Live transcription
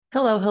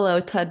Hello, hello,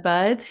 Tud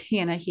Buds.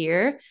 Hannah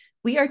here.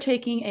 We are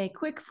taking a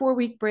quick 4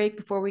 week break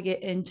before we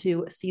get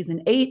into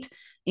season 8.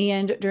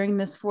 And during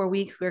this 4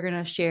 weeks, we're going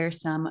to share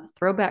some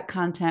throwback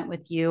content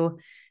with you.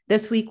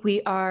 This week,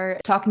 we are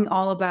talking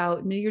all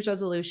about New Year's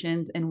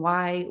resolutions and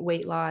why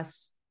weight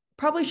loss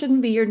probably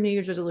shouldn't be your New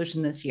Year's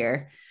resolution this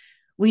year.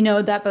 We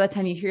know that by the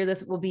time you hear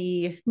this, it will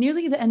be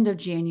nearly the end of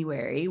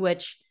January,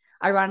 which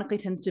ironically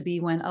tends to be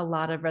when a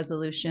lot of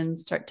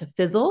resolutions start to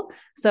fizzle.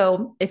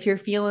 So if you're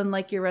feeling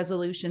like your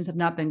resolutions have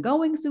not been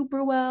going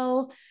super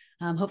well,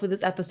 hopefully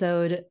this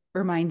episode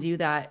reminds you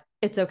that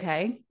it's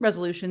okay.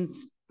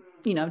 Resolutions,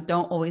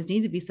 don't always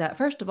need to be set,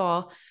 first of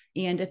all.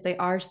 And if they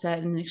are set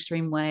in an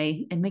extreme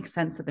way, it makes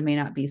sense that they may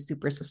not be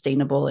super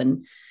sustainable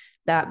and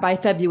that by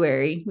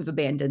February, we've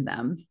abandoned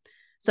them.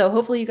 So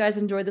hopefully you guys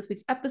enjoyed this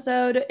week's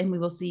episode, and we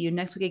will see you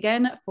next week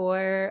again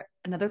for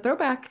another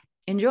throwback.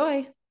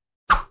 Enjoy.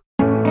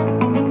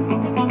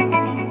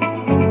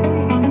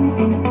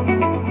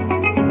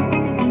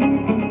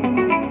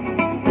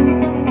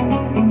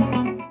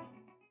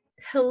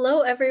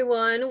 Hello,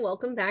 everyone.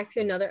 Welcome back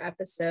to another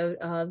episode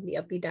of the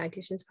Upbeat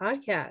Dietitians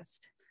podcast.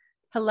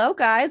 Hello,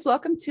 guys.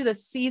 Welcome to the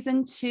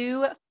season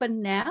 2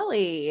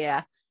 finale.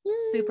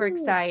 Super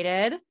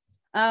excited.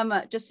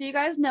 Just so you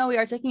guys know, we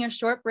are taking a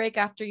short break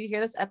after you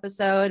hear this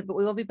episode, but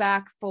we will be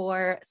back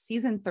for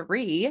season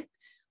 3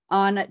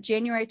 on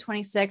January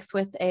 26th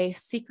with a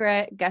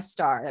secret guest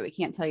star that we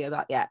can't tell you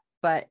about yet,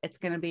 but it's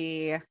going to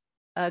be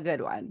a good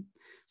one.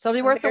 So it'll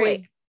be worth the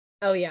wait.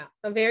 Oh, yeah.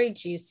 A very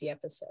juicy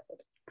episode.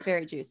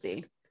 Very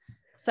juicy.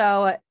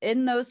 So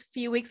in those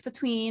few weeks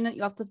between,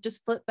 you'll have to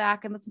just flip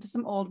back and listen to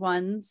some old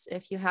ones.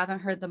 If you haven't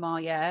heard them all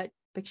yet,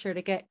 make sure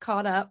to get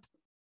caught up.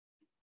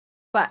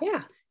 But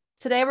yeah,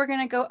 today we're going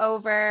to go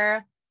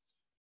over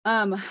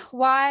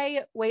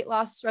why weight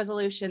loss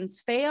resolutions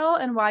fail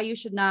and why you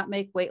should not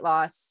make weight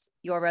loss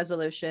your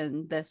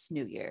resolution this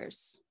New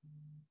Year's.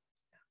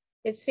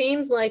 It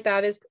seems like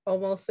that is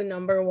almost the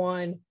number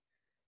one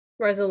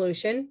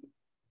resolution,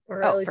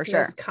 or at least the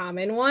most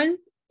common one.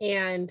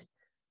 And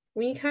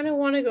we kind of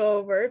want to go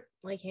over,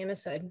 like Hannah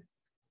said,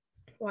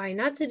 why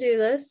not to do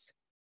this,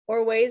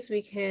 or ways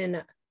we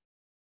can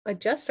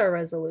adjust our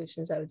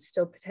resolutions that would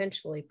still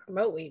potentially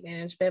promote weight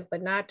management,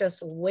 but not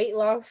just weight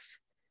loss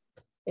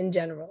in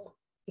general.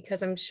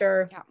 Because I'm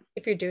sure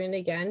if you're doing it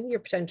again,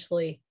 you've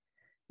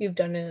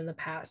done it in the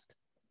past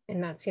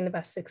and not seen the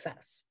best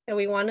success. And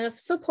we want to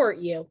support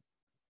you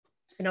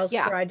and also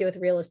provide you with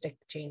realistic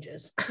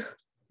changes.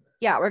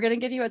 Yeah, we're going to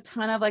give you a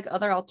ton of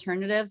other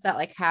alternatives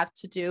that have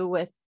to do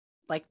with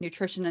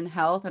nutrition and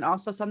health, and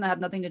also some that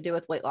have nothing to do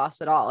with weight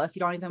loss at all, if you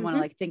don't even want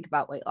to think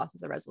about weight loss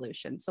as a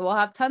resolution. So we'll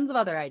have tons of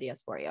other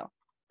ideas for you.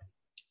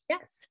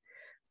 Yes.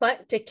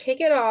 But to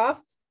kick it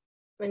off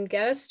and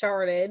get us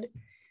started,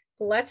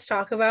 let's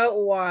talk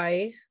about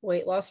why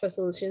weight loss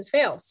resolutions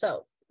fail.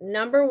 So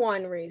number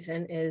one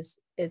reason is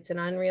it's an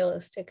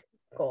unrealistic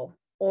goal,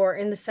 or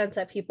in the sense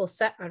that people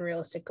set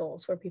unrealistic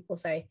goals where people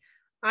say,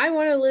 I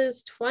want to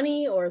lose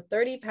 20 or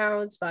 30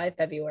 pounds by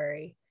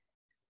February.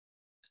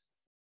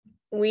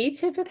 We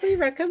typically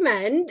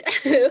recommend,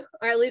 or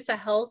at least a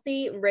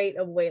healthy rate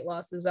of weight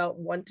loss is about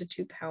 1 to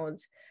 2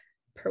 pounds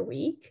per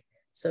week.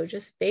 So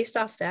just based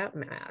off that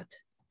math,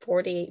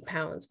 48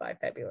 pounds by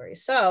February.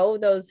 So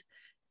those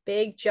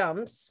big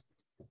jumps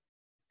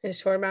in a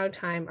short amount of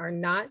time are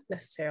not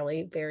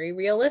necessarily very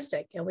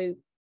realistic. And we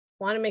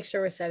want to make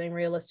sure we're setting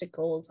realistic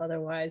goals.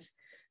 Otherwise,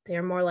 they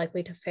are more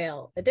likely to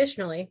fail.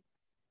 Additionally,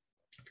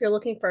 if you're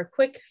looking for a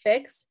quick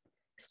fix,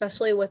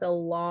 especially with a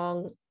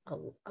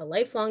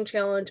lifelong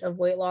challenge of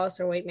weight loss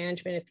or weight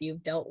management, if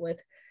you've dealt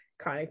with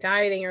chronic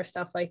dieting or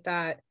stuff like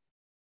that,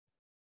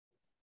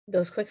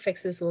 those quick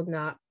fixes will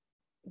not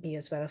be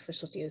as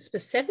beneficial to you.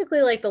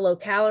 Specifically, like the low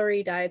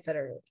calorie diets that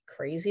are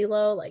crazy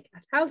low, like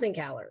 1,000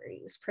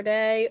 calories per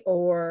day,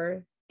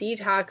 or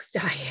detox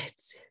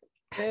diets,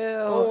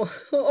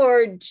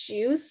 or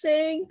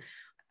juicing,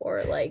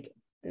 or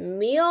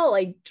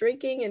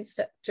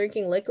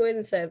drinking liquid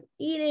instead of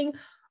eating.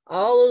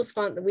 All those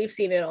fun, we've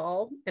seen it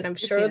all, and I'm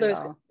sure there's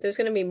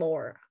going to be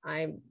more.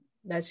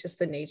 That's just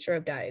the nature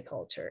of diet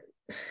culture.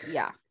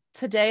 Yeah.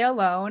 Today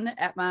alone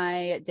at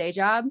my day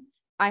job,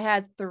 I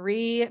had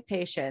 3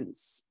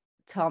 patients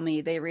tell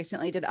me they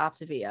recently did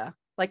Optavia,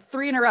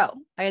 3 in a row.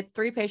 I had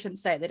 3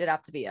 patients say they did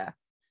Optavia,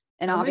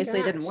 and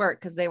obviously it didn't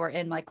work because they were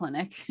in my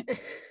clinic.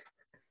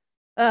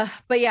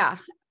 But yeah,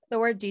 the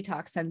word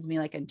detox sends me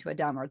into a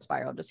downward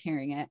spiral just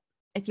hearing it.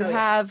 If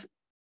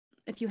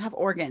you have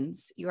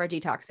organs, you are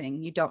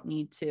detoxing. You don't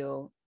need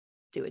to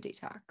do a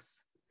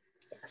detox.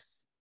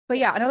 Yes. But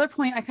yeah, another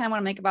point I kind of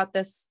want to make about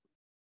this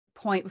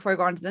point before we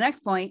go on to the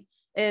next point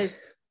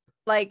is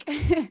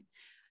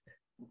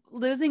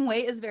losing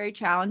weight is very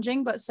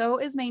challenging, but so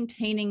is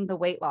maintaining the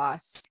weight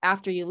loss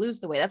after you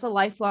lose the weight. That's a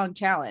lifelong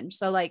challenge.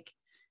 So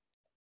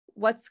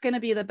what's going to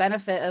be the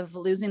benefit of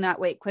losing that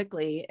weight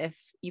quickly if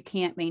you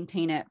can't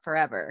maintain it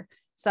forever?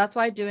 So that's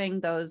why doing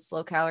those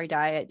low calorie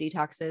diet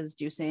detoxes,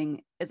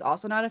 juicing is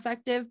also not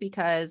effective,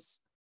 because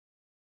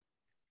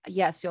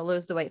yes, you'll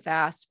lose the weight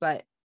fast,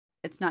 but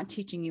it's not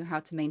teaching you how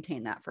to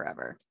maintain that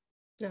forever.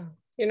 No,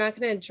 you're not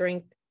going to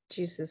drink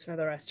juices for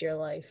the rest of your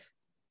life.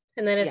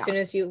 And then as soon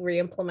as you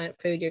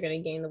re-implement food, you're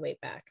going to gain the weight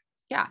back.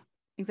 Yeah,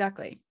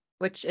 exactly.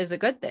 Which is a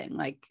good thing.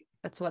 Like,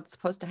 that's what's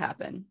supposed to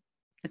happen.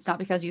 It's not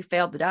because you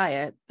failed the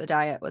diet. The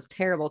diet was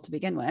terrible to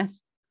begin with.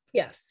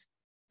 Yes.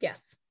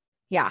 Yes.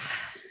 Yeah.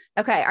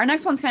 Okay. Our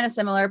next one's kind of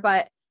similar,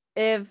 but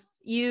if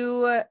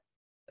you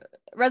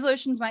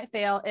resolutions might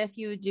fail if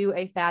you do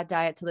a fad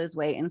diet to lose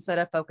weight instead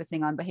of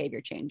focusing on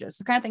behavior changes.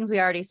 So kind of things we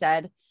already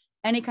said,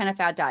 any kind of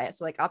fad diet.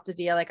 So like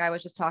Optavia, like I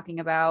was just talking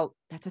about,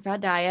 that's a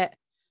fad diet.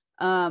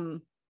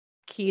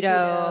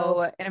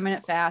 Keto,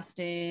 intermittent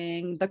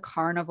fasting, the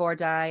carnivore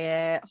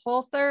diet,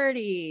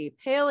 Whole30,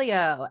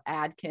 paleo,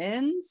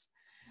 Atkins,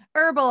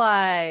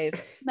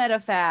 Herbalife,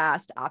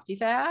 MetaFast,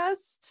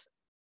 OptiFast.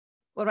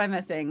 What am I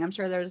missing? I'm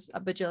sure there's a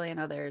bajillion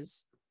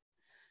others.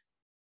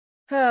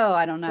 Oh,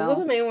 I don't know. Those are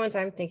the main ones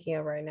I'm thinking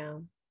of right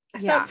now. I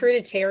saw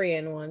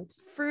fruitarian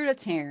once.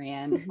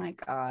 Fruitarian. My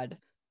God.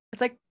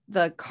 It's like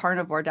the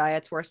carnivore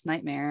diet's worst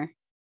nightmare.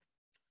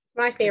 It's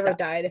my favorite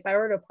diet. If I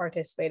were to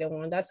participate in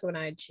one, that's the one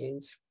I'd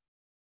choose.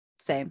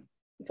 Same.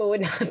 But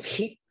would not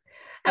be.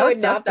 I would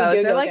not be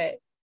doing okay.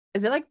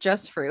 Is it like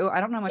just fruit? I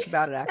don't know much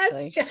about it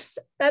actually.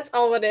 That's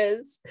all it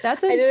is.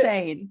 That's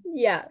insane.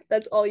 Yeah,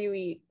 that's all you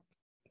eat.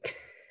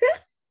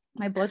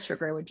 My blood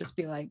sugar would just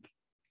be like,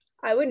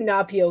 I would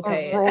not be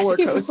okay. A roller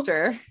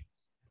coaster.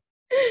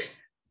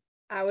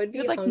 I would be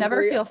You'd like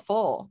never feel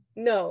full.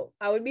 No,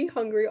 I would be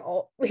hungry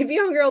we'd be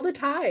hungry all the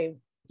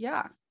time.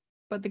 Yeah.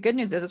 But the good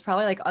news is it's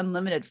probably like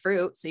unlimited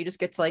fruit. So you just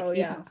get to like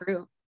eat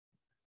fruit.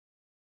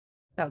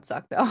 That would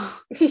suck though.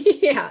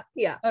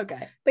 Yeah.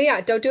 Okay. But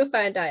yeah, don't do a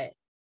fad diet.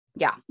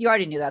 Yeah. You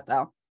already knew that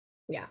though.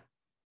 Yeah.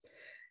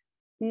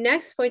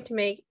 Next point to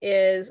make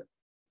is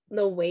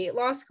the weight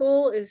loss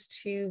goal is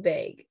too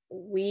vague.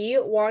 We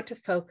want to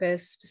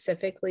focus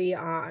specifically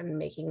on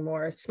making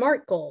more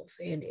SMART goals.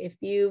 And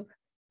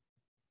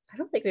I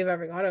don't think we've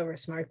ever gone over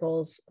SMART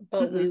goals,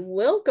 but we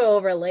will go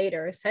over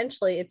later.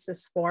 Essentially, it's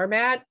this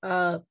format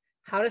of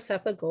how to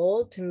set a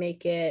goal to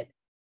make it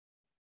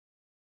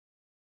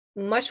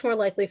much more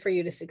likely for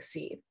you to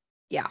succeed.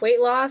 Yeah.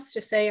 Weight loss,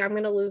 just say I'm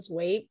going to lose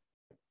weight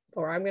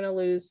or I'm going to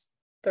lose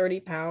 30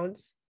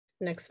 pounds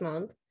next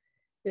month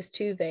is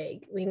too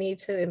vague. We need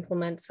to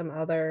implement some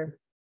other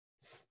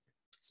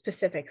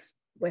specifics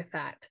with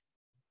that.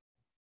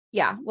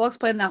 Yeah, we'll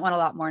explain that one a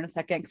lot more in a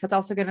second, because that's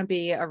also going to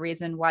be a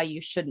reason why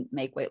you shouldn't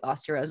make weight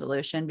loss your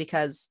resolution,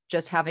 because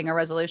just having a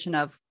resolution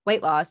of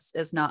weight loss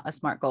is not a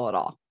SMART goal at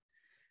all.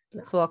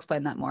 No. So we'll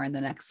explain that more in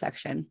the next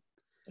section.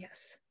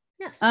 Yes.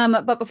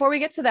 But before we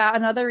get to that,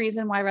 another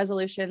reason why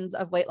resolutions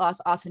of weight loss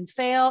often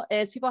fail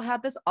is people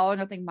have this all or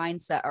nothing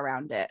mindset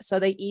around it. So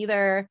they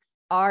either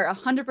are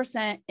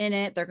 100% in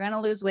it, they're going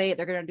to lose weight,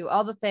 they're going to do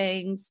all the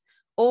things,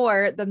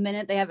 or the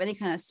minute they have any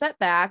kind of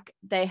setback,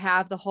 they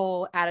have the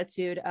whole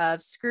attitude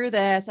of screw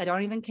this, I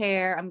don't even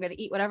care, I'm going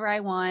to eat whatever I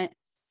want,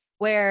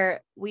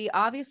 where we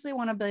obviously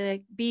want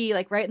to be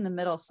like right in the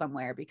middle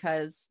somewhere,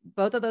 because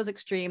both of those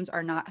extremes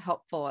are not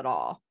helpful at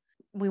all.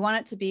 We want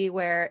it to be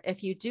where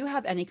if you do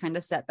have any kind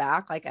of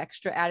setback, like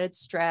extra added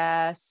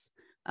stress,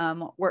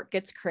 work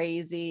gets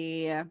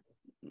crazy, I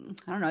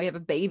don't know, you have a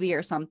baby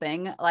or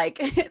something,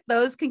 like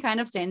those can kind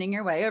of stand in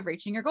your way of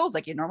reaching your goals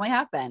like you normally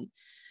have been.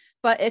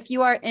 But if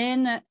you are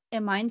in a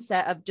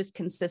mindset of just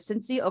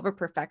consistency over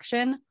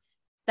perfection,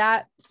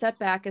 that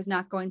setback is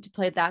not going to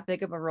play that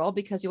big of a role,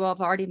 because you will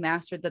have already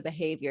mastered the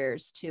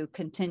behaviors to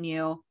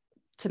continue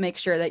to make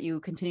sure that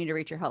you continue to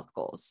reach your health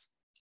goals.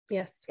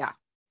 Yes. Yeah.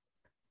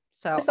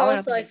 So this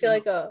also, I feel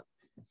like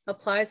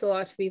applies a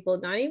lot to people,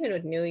 not even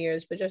with New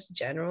Year's, but just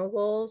general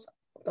goals.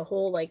 The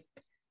whole like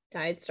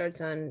diet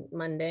starts on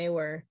Monday,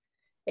 where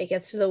it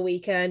gets to the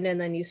weekend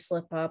and then you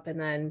slip up and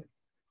then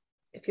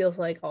it feels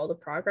like all the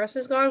progress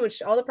is gone,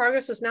 which all the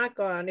progress is not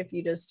gone if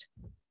you just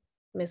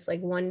miss like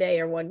one day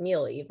or one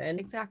meal even.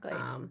 Exactly.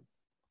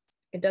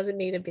 It doesn't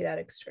need to be that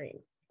extreme.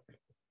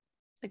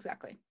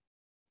 Exactly.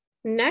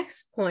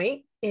 Next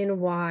point in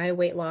why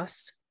weight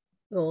loss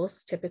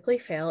goals typically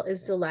fail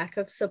is the lack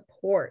of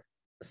support.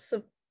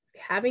 So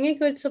having a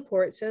good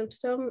support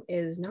system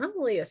is not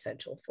only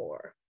essential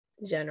for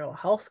general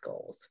health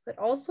goals, but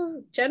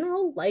also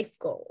general life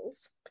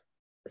goals.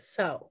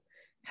 So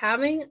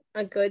having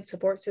a good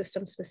support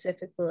system,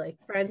 specifically like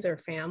friends or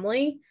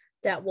family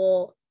that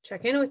will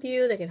check in with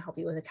you, they can help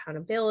you with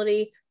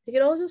accountability, they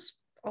can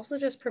also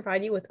just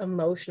provide you with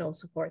emotional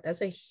support.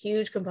 That's a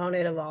huge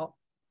component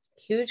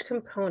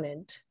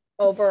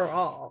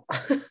overall.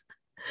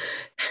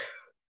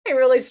 I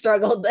really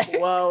struggled there.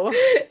 Whoa.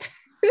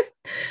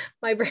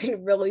 My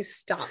brain really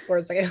stopped for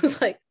a second. I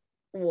was like,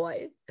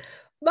 what?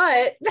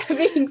 But that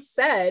being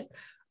said,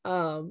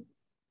 now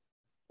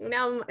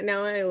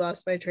I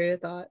lost my train of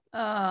thought.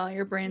 Oh,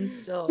 your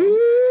brain's still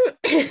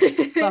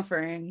it's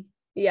buffering.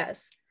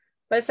 Yes.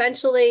 But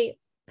essentially,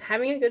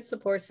 having a good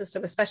support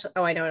system, especially,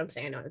 I know what I'm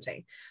saying.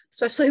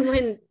 Especially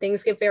when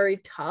things get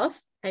very tough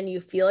and you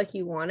feel like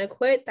you want to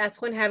quit,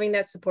 that's when having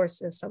that support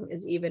system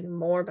is even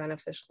more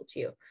beneficial to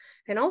you.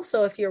 And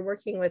also, if you're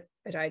working with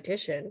a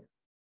dietitian,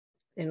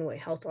 and weight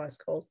health loss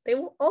goals, they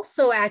will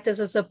also act as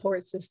a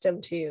support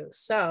system too.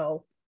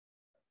 So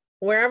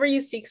wherever you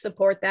seek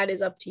support, that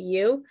is up to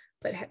you,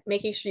 but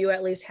making sure you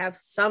at least have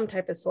some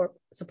type of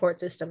support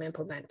system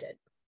implemented.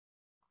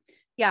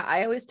 Yeah,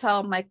 I always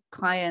tell my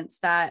clients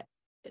that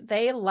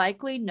they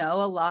likely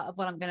know a lot of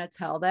what I'm going to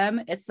tell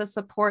them. It's the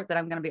support that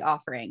I'm going to be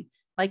offering.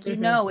 Like,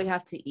 we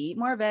have to eat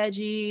more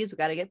veggies. We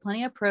got to get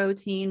plenty of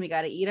protein. We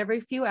got to eat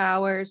every few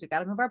hours. We got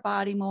to move our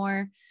body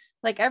more.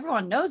 Like,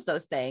 everyone knows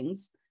those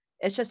things.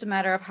 It's just a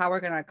matter of how we're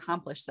going to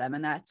accomplish them.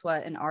 And that's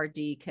what an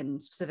RD can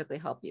specifically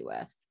help you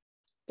with.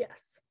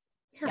 Yes.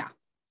 Yeah.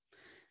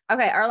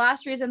 Okay. Our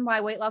last reason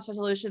why weight loss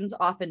resolutions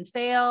often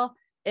fail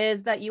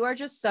is that you are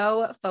just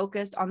so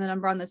focused on the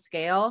number on the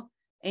scale.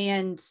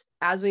 And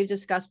as we've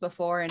discussed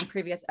before in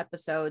previous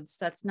episodes,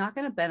 that's not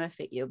going to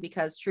benefit you,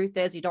 because truth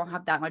is you don't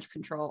have that much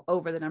control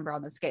over the number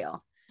on the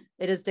scale.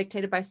 It is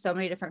dictated by so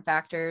many different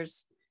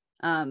factors.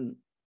 And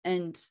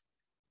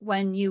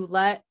when you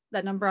let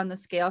that number on the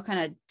scale kind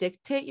of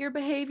dictate your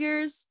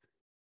behaviors,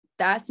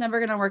 that's never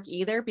going to work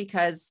either,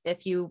 because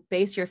if you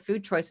base your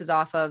food choices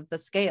off of the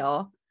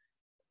scale,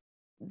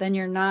 then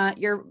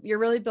you're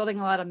really building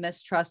a lot of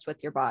mistrust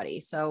with your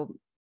body. So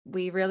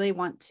we really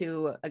want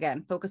to,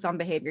 again, focus on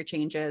behavior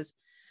changes.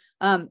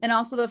 And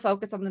also the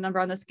focus on the number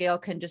on the scale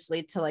can just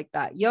lead to like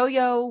that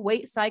yo-yo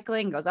weight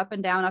cycling, goes up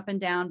and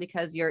down,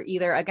 because you're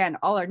either, again,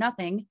 all or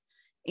nothing.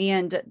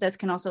 And this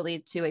can also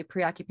lead to a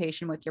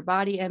preoccupation with your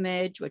body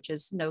image, which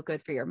is no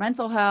good for your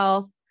mental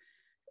health.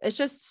 It's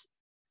just,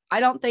 I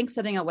don't think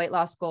setting a weight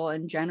loss goal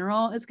in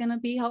general is going to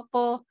be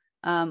helpful.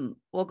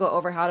 We'll go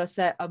over how to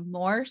set a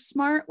more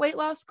smart weight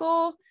loss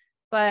goal,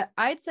 but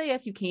I'd say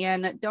if you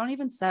can, don't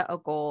even set a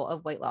goal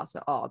of weight loss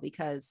at all,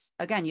 because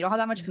again, you don't have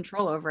that much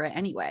control over it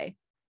anyway.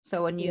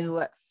 So when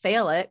you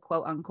fail it,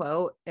 quote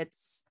unquote,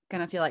 it's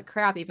going to feel like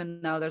crap,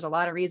 even though there's a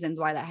lot of reasons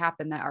why that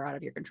happened that are out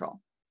of your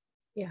control.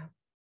 Yeah.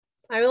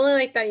 I really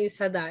like that you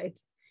said that. It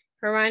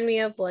remind me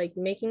of like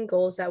making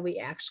goals that we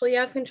actually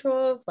have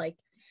control of, like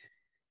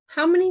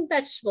how many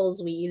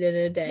vegetables we eat in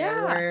a day.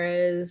 Yeah.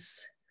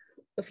 Whereas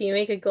if you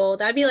make a goal,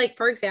 that'd be like,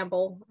 for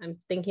example, I'm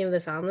thinking of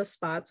this on the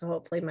spot, so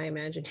hopefully my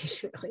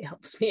imagination really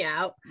helps me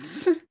out.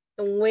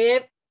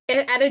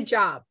 At a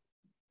job,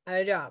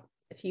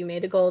 if you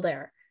made a goal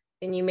there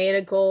and you made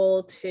a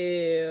goal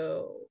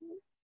to,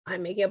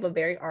 I'm making up a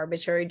very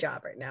arbitrary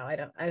job right now. I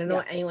don't know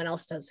what anyone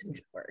else does in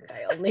work.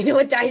 I only know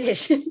what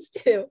dietitians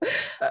do.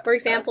 For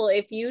example,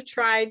 if you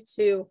tried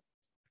to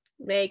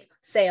make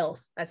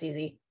sales, that's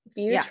easy. If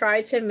you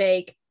try to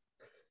make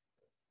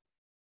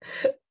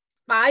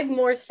 5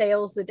 more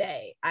sales a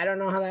day, I don't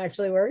know how that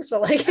actually works,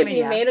 but like if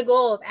you made a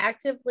goal of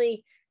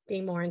actively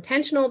being more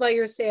intentional about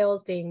your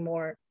sales, being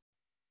more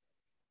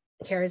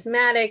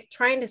charismatic,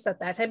 trying to set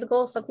that type of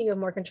goal, something you have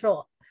more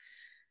control.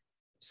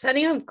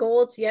 Setting up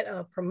goals to get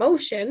a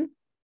promotion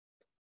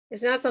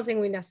is not something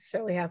we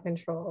necessarily have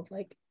control of.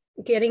 Like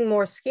getting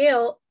more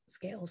sales,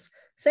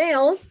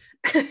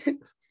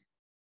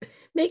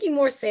 making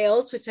more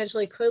sales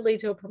potentially could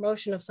lead to a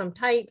promotion of some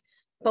type,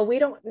 but we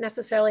don't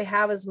necessarily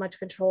have as much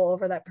control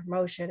over that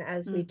promotion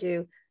as we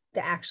do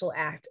the actual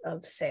act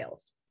of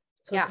sales.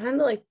 So it's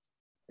kind of like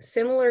a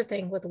similar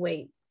thing with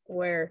weight,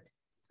 where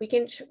we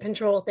can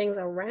control things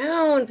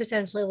around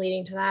potentially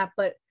leading to that,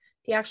 but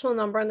the actual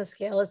number on the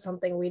scale is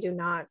something we do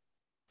not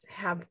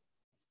have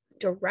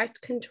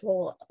direct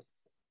control of.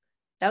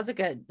 That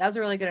was a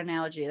really good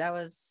analogy. That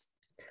was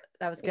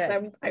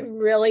good. I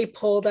really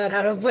pulled that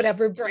out of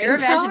whatever brain. Your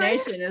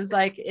imagination is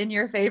like in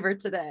your favor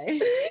today.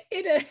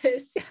 It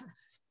is. Yes.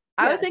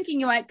 I was thinking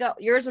you might go,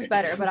 yours was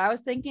better, but I was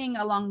thinking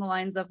along the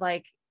lines of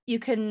like, you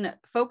can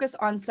focus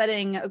on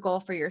setting a goal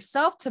for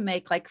yourself to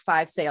make like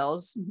 5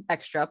 sales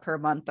extra per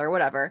month or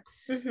whatever.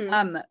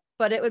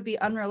 But it would be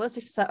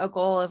unrealistic to set a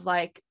goal of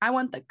like, I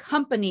want the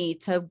company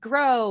to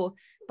grow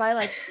by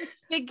like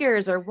 6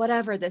 figures or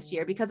whatever this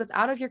year, because it's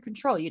out of your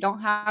control. You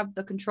don't have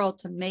the control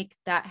to make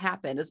that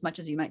happen as much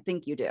as you might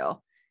think you do.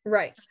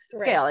 Right.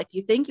 Scale. Like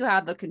you think you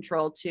have the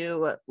control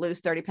to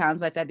lose 30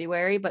 pounds by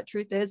February, but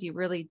truth is you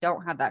really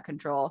don't have that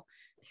control,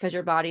 because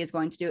your body is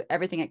going to do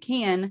everything it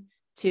can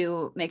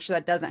to make sure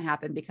that doesn't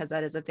happen, because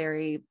that is a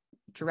very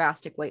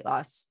drastic weight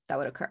loss that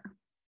would occur.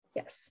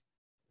 Yes.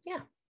 Yeah.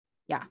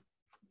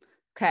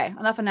 Okay.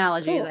 Enough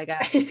analogies, cool. I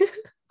guess.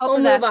 We'll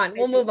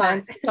move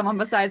on. Someone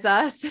besides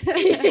us.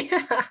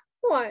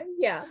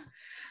 Yeah.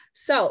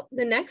 So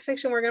the next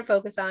section we're going to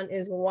focus on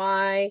is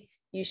why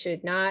you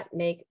should not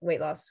make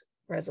weight loss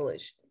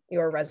resolution.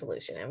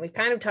 And we've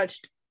kind of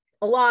touched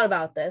a lot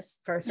about this.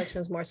 First section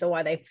is more so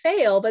why they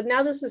fail, but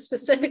now this is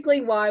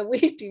specifically why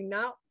we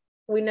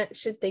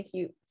should think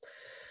you.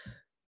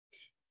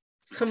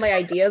 So my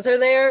ideas are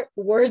there,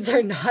 words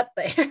are not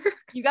there.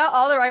 You got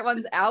all the right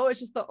ones out. It's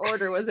just the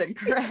order was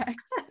incorrect.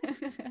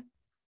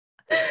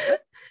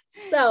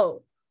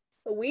 So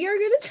we are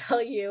going to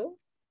tell you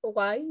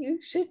why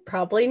you should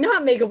probably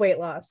not make a weight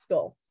loss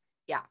goal.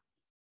 Yeah.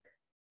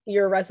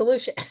 Your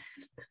resolution.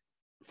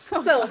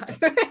 First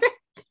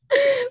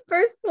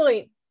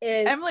point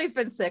is Emily's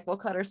been sick. We'll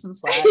cut her some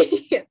slack.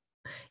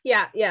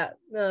 Yeah.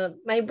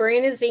 My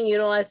brain is being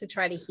utilized to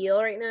try to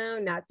heal right now,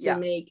 not to Yeah.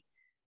 make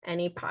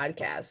any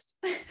podcast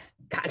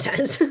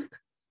content.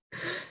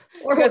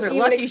 Or you guys are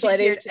lucky she's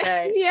here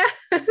today. Yeah.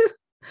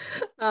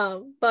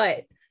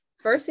 But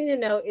first thing to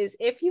note is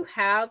if you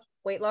have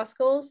weight loss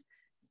goals,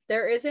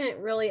 there isn't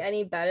really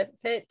any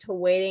benefit to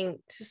waiting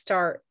to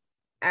start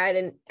at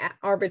an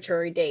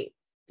arbitrary date.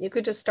 You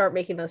could just start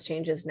making those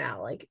changes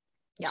now. Like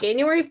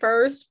January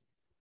 1st,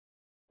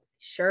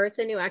 sure, it's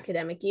a new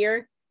academic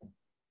year.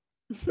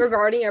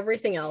 Regarding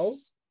everything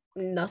else,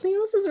 nothing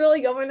else is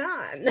really going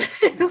on.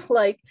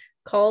 Like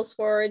calls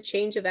for a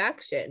change of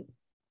action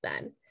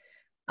then.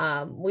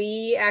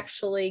 We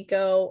actually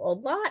go a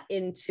lot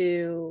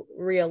into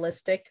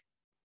realistic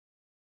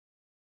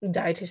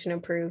dietitian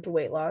approved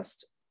weight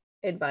loss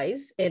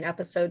advice in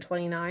episode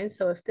 29.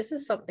 So if this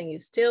is something you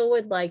still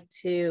would like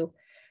to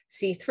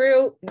see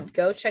through,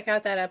 go check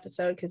out that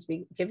episode because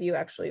we give you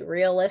actually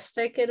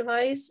realistic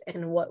advice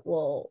and what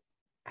will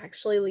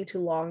actually lead to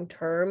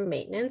long-term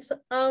maintenance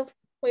of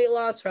weight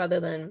loss rather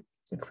than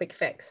a quick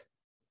fix.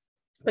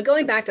 But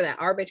going back to that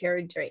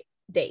arbitrary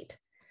date,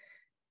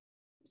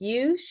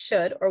 you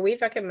should, or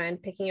we'd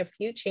recommend picking a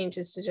few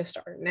changes to just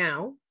start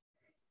now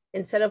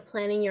instead of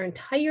planning your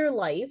entire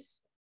life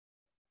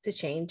to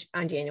change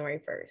on January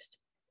 1st.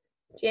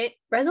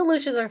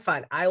 Resolutions are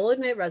fun. I will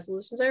admit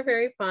resolutions are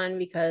very fun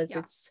because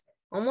it's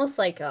almost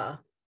like a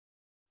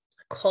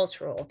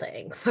cultural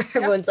thing where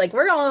everyone's like,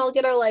 we're all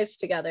get our lives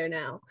together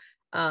now.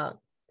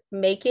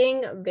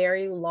 Making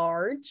very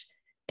large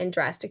and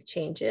drastic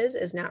changes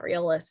is not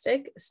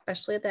realistic,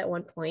 especially at that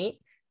one point.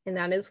 And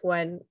that is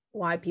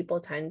why people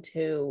tend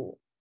to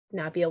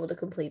not be able to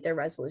complete their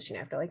resolution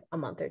after like a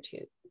month or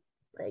two.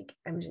 Like,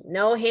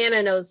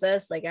 Hannah knows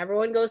this. Like,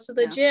 everyone goes to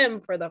the gym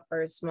for the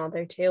first month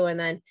or two, and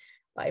then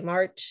by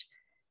March,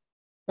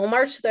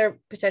 their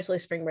potentially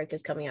spring break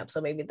is coming up, so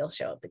maybe they'll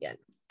show up again.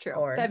 True.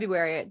 Or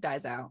February it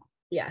dies out.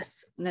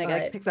 Yes, and then it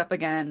like picks up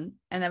again,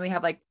 and then we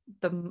have like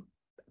the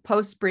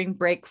post spring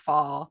break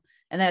fall,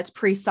 and then it's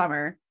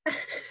pre-summer,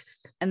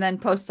 and then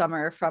post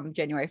summer from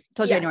January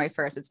till January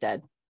 1st, it's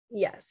dead.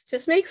 Yes,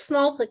 just make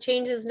small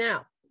changes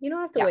now. You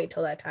don't have to wait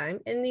till that time,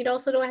 and you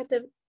also don't have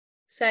to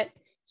set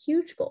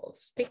huge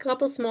goals. Pick a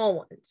couple small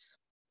ones.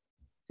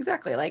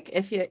 Exactly. Like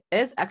if it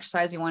is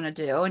exercise you want to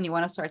do and you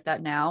want to start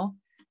that now,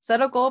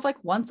 set a goal of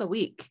like once a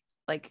week.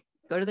 Like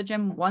go to the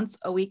gym once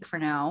a week for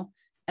now,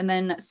 and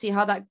then see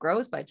how that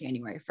grows by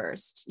January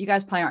 1st. You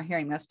guys probably aren't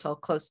hearing this till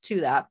close to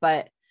that,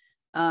 but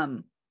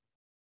I'll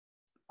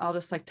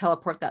just like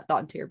teleport that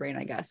thought into your brain,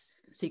 I guess,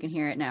 so you can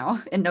hear it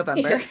now in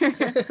November.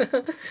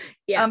 But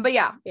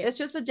it's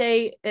just a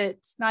day.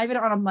 It's not even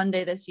on a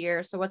Monday this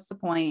year. So what's the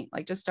point?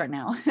 Like, just start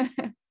now.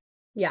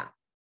 Yeah.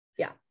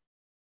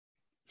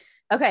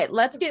 Okay,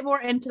 let's get more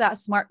into that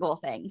SMART goal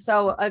thing.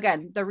 So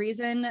again, another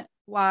reason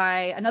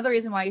why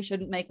you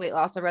shouldn't make weight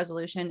loss a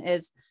resolution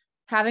is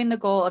having the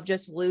goal of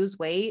just lose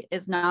weight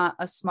is not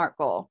a SMART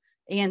goal.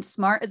 And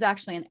SMART is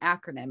actually an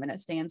acronym, and it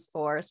stands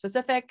for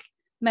specific,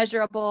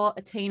 measurable,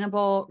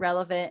 attainable,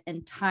 relevant,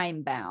 and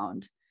time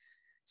bound.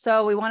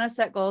 So we want to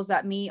set goals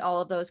that meet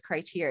all of those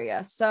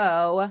criteria.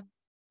 So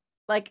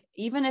like,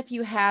 even if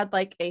you had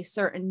like a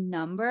certain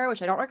number,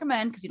 which I don't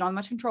recommend because you don't have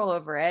much control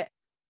over it,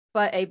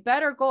 but a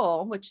better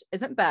goal, which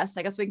isn't best,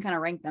 I guess we can kind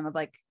of rank them of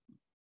like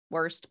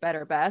worst,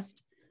 better,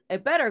 best. A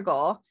better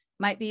goal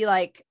might be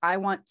like, I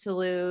want to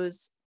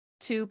lose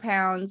 2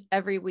 pounds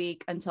every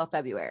week until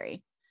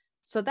February.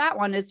 So that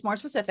one, it's more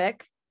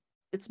specific.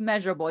 It's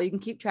measurable. You can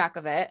keep track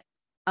of it.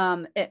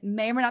 It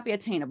may or may not be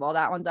attainable.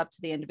 That one's up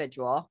to the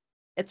individual.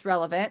 It's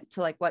relevant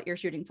to like what you're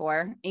shooting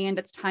for, and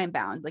it's time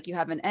bound. Like you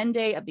have an end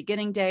date, a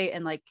beginning date,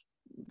 and like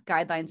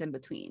guidelines in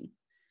between.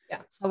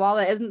 Yeah. So while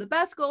it isn't the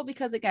best goal,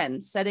 because again,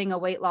 setting a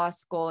weight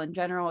loss goal in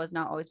general is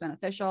not always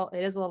beneficial,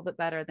 it is a little bit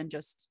better than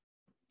just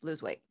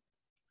lose weight.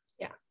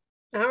 Yeah.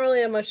 I don't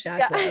really have much to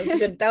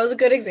add. That was a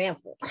good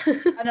example.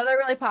 Another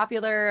really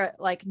popular,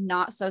 like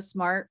not so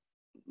smart,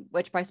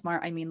 which by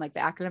smart, I mean like the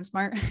acronym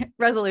SMART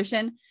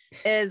resolution,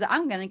 is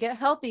I'm going to get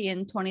healthy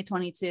in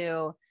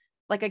 2022.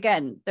 Like,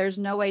 again, there's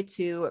no way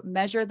to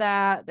measure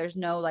that. There's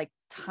no like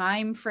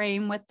time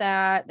frame with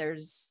that.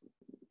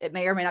 It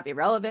may or may not be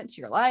relevant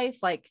to your life.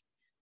 Like,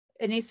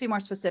 it needs to be more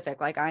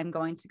specific. Like, I'm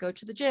going to go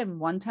to the gym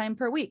 1 time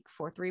per week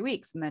for 3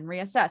 weeks and then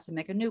reassess and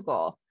make a new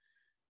goal.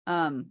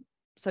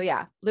 So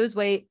yeah, lose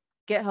weight,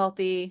 get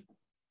healthy.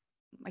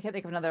 I can't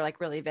think of another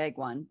like really vague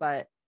one,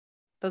 but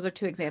those are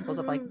 2 examples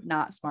of like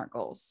not SMART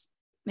goals.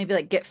 Maybe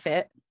like get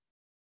fit.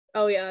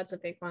 Oh yeah, that's a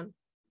big one.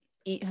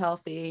 Eat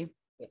healthy,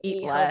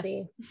 eat less,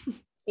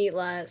 eat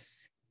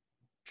less,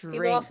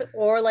 drink,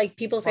 or like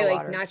people say like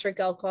water. Not drink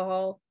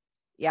alcohol.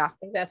 Yeah, I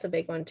think that's a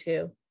big one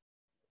too.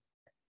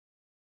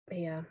 But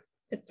yeah,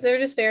 they're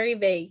just very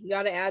vague. You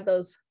got to add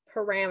those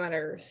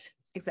parameters.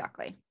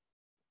 Exactly.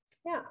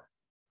 Yeah.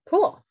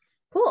 Cool.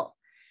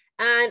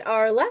 And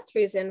our last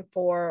reason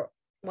for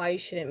why you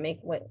shouldn't make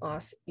weight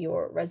loss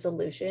your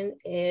resolution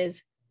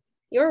is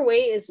your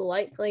weight is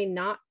likely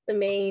not the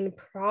main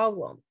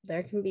problem.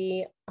 There can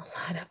be a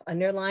lot of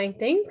underlying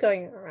things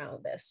going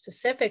around this.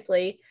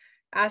 Specifically,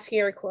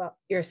 asking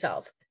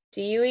yourself,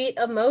 do you eat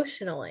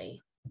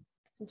emotionally?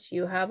 Do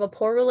you have a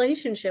poor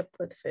relationship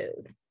with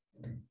food?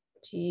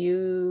 Do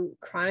you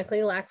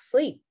chronically lack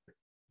sleep?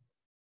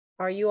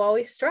 Are you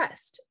always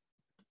stressed?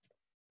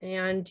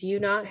 And do you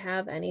not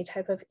have any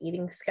type of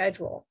eating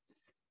schedule?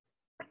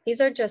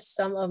 These are just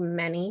some of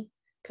many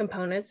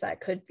components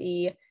that could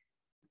be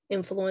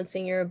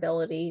influencing your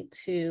ability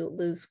to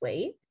lose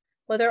weight,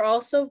 but they're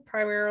also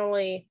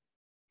primarily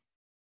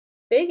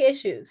big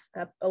issues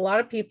that a lot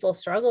of people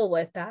struggle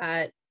with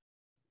that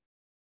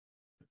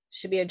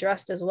should be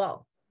addressed as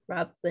well,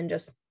 rather than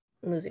just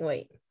losing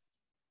weight.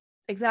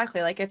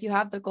 Exactly. Like if you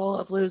have the goal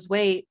of lose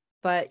weight,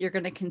 but you're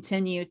going to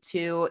continue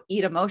to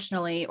eat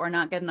emotionally or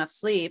not get enough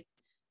sleep,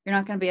 you're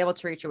not going to be able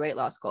to reach your weight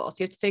loss goal. So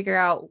you have to figure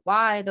out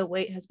why the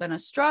weight has been a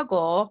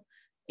struggle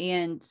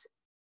and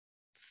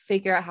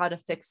figure out how to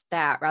fix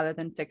that rather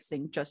than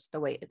fixing just the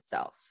weight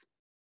itself.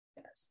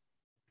 Yes.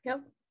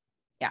 Yep.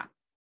 Yeah.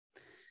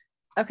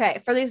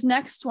 Okay. For these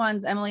next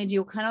ones, Emily, do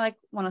you kind of like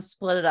want to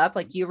split it up?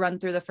 Like you run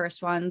through the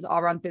first ones,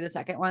 I'll run through the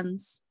second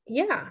ones.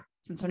 Yeah.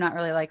 Since we're not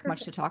really like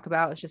much to talk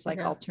about, it's just like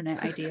Yeah. alternate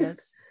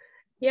ideas.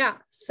 Yeah.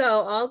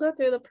 So I'll go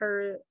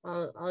through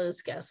I'll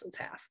just guess what's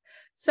half.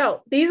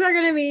 So these are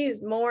going to be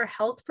more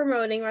health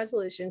promoting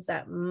resolutions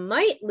that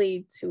might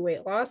lead to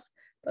weight loss,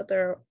 but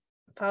they're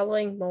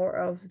following more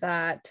of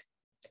that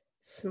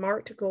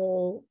SMART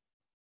goal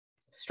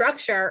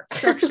structure.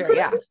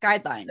 Yeah.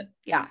 Guideline.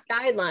 Yeah.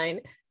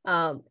 Guideline.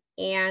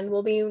 And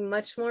will be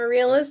much more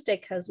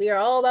realistic because we are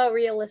all about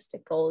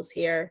realistic goals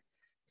here.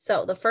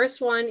 So the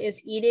first one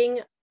is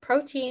eating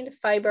protein,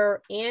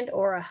 fiber, and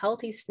or a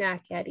healthy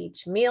snack at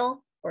each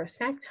meal or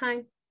snack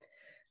time.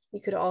 You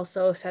could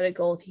also set a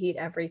goal to eat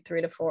every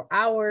 3 to 4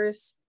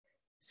 hours,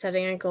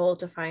 setting a goal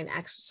to find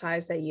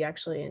exercise that you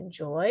actually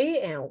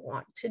enjoy and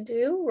want to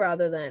do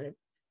rather than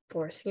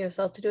forcing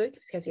yourself to do it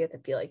because you have to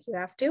feel like you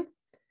have to. You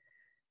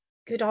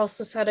could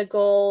also set a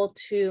goal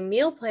to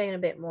meal plan a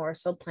bit more.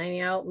 So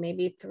planning out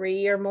maybe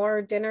 3 or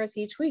more dinners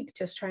each week,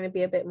 just trying to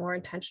be a bit more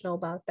intentional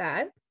about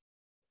that.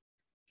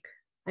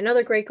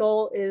 Another great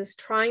goal is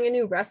trying a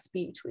new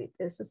recipe each week.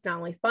 This is not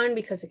only fun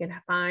because it can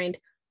find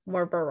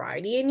more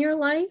variety in your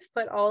life,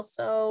 but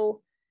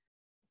also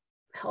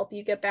help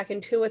you get back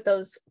into with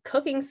those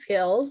cooking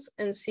skills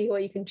and see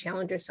what you can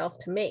challenge yourself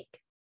to make.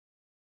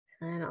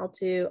 And I'll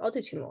do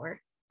 2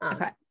 more.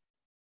 Okay.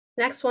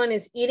 Next one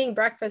is eating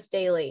breakfast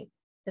daily.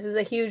 This is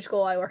a huge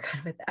goal I work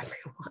on with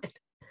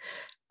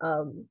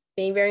everyone.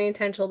 Being very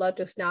intentional about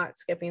just not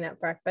skipping that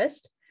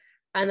breakfast.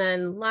 And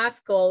then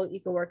last goal you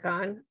can work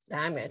on that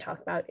I'm going to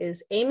talk about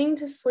is aiming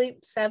to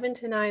sleep 7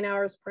 to 9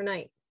 hours per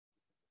night.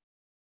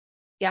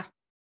 Yeah.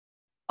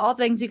 All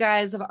things you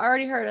guys have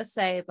already heard us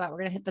say, but we're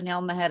going to hit the nail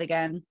on the head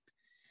again.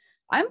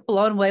 I'm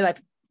blown away by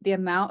the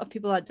amount of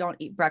people that don't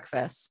eat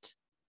breakfast.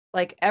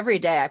 Like every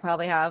day, I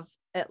probably have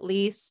at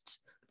least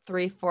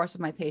 3/4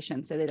 of my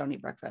patients say they don't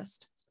eat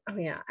breakfast. Oh,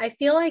 yeah. I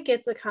feel like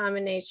it's a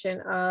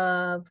combination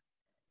of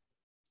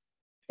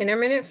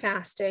intermittent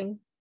fasting.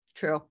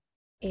 True.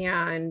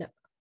 And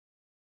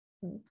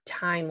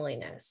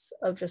timeliness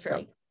of just True.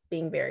 like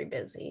being very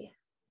busy.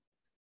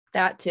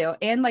 That too.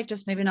 And like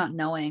just maybe not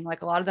knowing.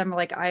 Like a lot of them are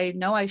like, I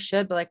know I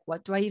should, but like,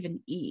 what do I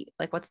even eat?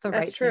 Like, what's the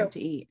right thing to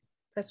eat?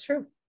 That's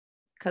true.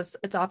 Because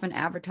it's often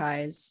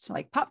advertised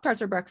like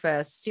Pop-Tarts are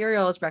breakfast,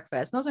 cereal is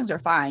breakfast. And those things are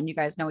fine. You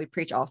guys know we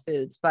preach all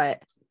foods,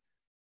 but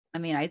I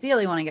mean,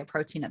 ideally, you want to get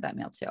protein at that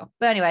meal too.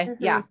 But anyway,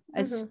 yeah,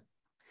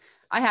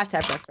 I have to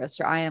have breakfast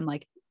or I am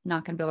like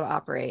not going to be able to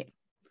operate.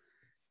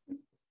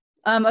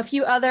 A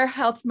few other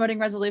health promoting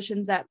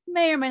resolutions that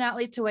may or may not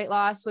lead to weight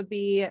loss would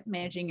be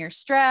managing your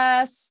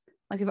stress.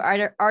 Like we've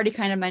already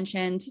kind of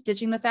mentioned,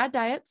 ditching the fad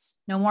diets,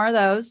 no more of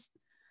those.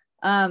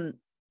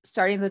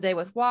 Starting the day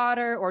with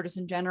water or just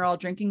in general,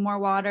 drinking more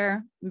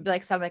water, maybe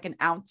like sound like an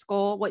ounce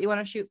goal, what you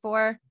want to shoot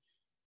for.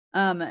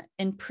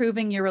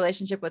 Improving your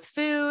relationship with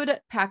food,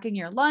 packing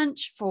your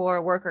lunch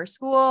for work or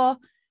school,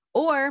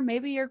 or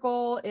maybe your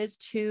goal is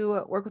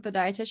to work with a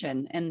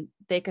dietitian and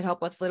they could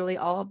help with literally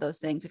all of those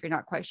things if you're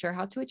not quite sure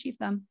how to achieve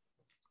them.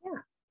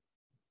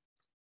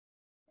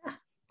 Yeah.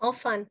 All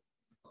fun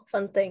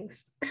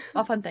things.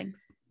 All fun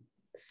things.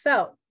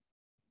 So,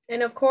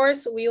 and of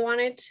course, we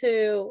wanted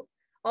to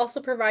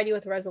also provide you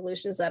with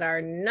resolutions that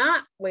are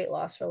not weight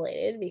loss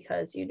related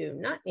because you do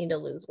not need to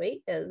lose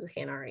weight, as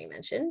Hannah already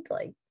mentioned.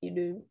 Like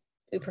you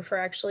prefer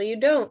actually you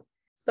don't.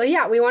 But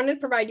yeah, we wanted to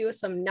provide you with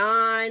some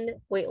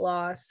non-weight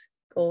loss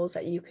goals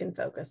that you can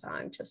focus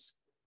on just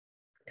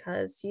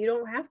because you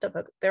don't have to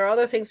focus. There are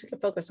other things we can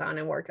focus on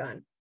and work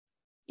on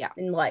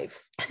in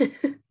life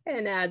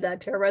and add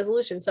that to our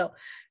resolution. So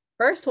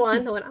first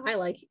one, the one I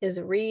like is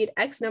read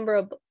X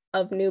number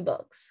of new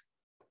books.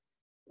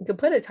 You could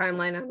put a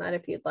timeline on that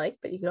if you'd like,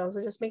 but you could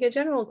also just make a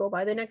general goal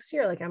by the next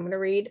year. Like I'm going to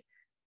read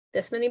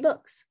this many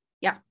books.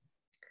 Yeah.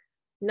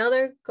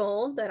 Another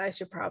goal that I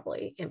should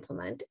probably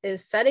implement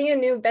is setting a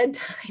new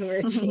bedtime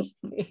routine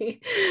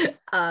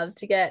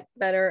to get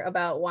better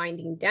about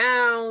winding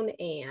down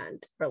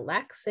and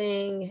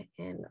relaxing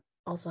and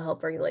also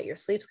help regulate your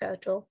sleep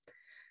schedule.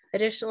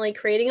 Additionally,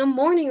 creating a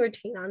morning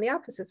routine on the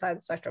opposite side of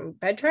the spectrum.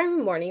 Bedtime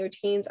and morning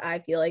routines, I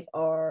feel like,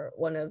 are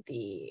one of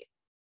the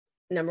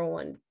number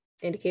one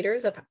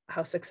indicators of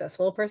how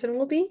successful a person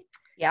will be.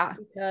 Yeah.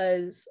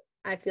 Because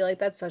I feel like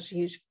that's such a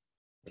huge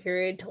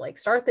period to like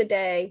start the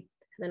day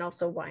and then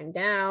also wind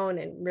down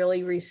and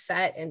really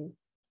reset and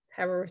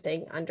have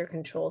everything under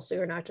control. So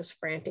you're not just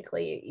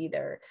frantically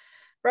either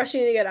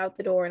rushing to get out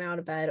the door and out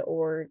of bed,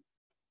 or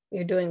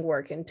you're doing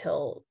work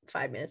until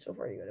 5 minutes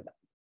before you go to bed.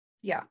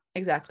 Yeah,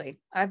 exactly.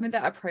 I've made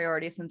that a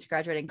priority since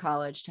graduating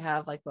college to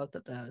have like both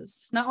of those.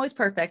 It's not always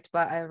perfect,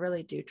 but I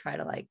really do try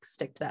to like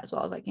stick to that as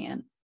well as I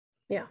can.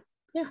 Yeah.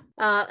 Yeah.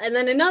 And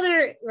then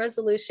another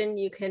resolution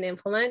you can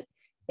implement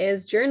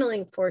is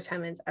journaling for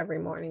 10 minutes every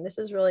morning. This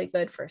is really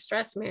good for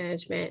stress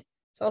management.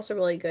 It's also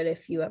really good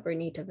if you ever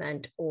need to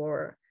vent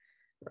or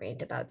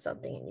rant about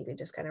something, and you could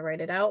just kind of write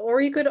it out.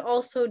 Or you could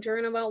also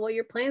journal about what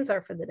your plans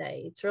are for the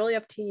day. It's really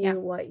up to you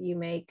what you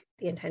make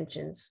the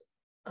intentions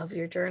of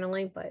your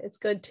journaling, but it's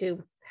good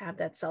to have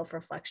that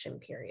self-reflection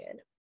period.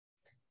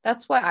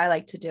 That's why I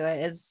like to do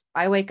it. Is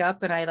I wake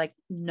up and I like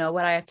know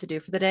what I have to do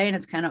for the day, and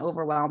it's kind of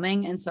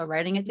overwhelming. And so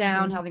writing it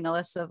down, having a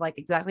list of like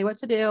exactly what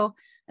to do,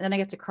 and then I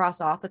get to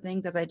cross off the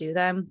things as I do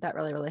them. That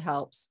really, really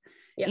helps.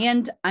 Yeah.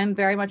 And I'm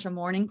very much a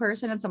morning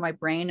person. And so my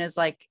brain is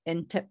like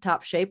in tip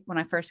top shape when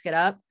I first get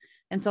up.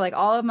 And so like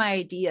all of my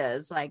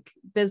ideas, like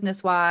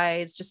business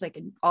wise, just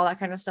like all that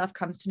kind of stuff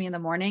comes to me in the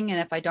morning. And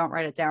if I don't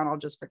write it down, I'll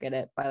just forget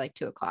it by like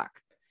 2:00.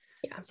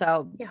 Yeah.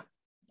 So yeah,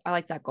 I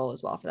like that goal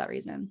as well for that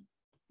reason.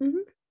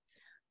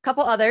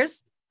 Couple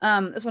others.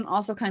 This one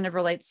also kind of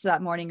relates to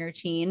that morning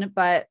routine,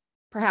 but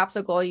perhaps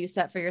a goal you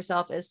set for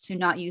yourself is to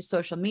not use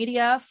social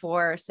media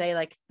for say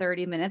like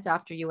 30 minutes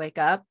after you wake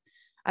up.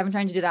 I've been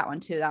trying to do that one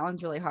too. That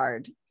one's really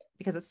hard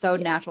because it's so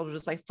natural to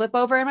just like flip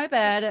over in my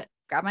bed,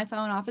 grab my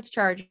phone off its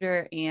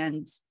charger,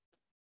 and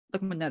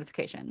look at my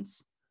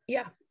notifications.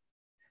 Yeah.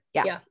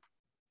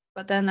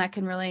 But then that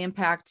can really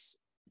impact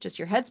just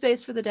your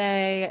headspace for the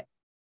day.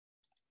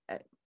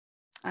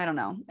 I don't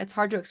know. It's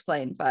hard to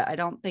explain, but I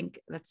don't think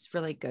that's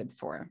really good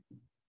for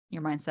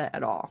your mindset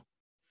at all.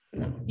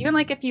 Even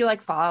like if you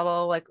like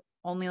follow like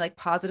only like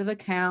positive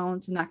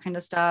accounts and that kind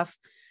of stuff,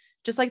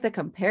 just like the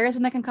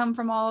comparison that can come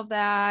from all of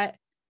that.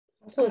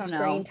 Also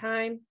screen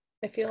time.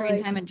 I feel screen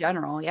time in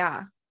general.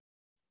 Yeah.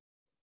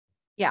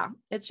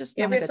 It's just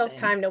give yourself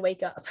time to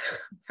wake up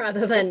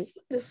rather than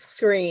just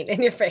screen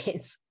in your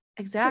face.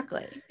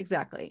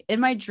 Exactly. In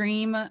my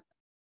dream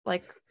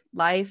like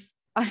life,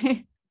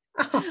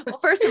 well,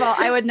 first of all,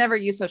 I would never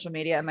use social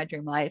media in my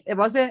dream life. It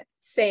wasn't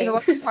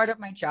part of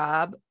my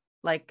job,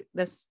 like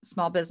this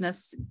small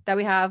business that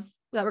we have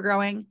that we're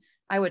growing.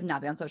 I would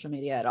not be on social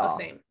media at all.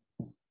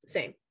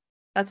 Same.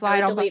 That's why I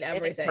don't post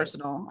anything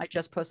personal. I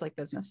just post like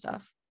business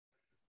stuff.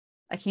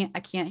 I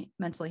can't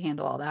mentally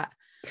handle all that.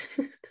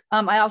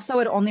 I also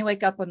would only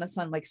wake up when the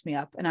sun wakes me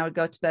up, and I would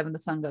go to bed when the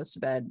sun goes to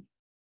bed.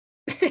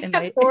 In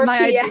my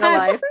ideal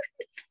life.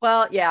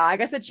 Well, yeah, I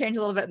guess it changed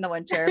a little bit in the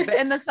winter, but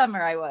in the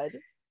summer I would.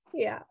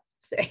 Yeah.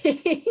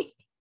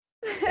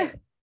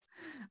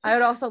 I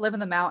would also live in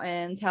the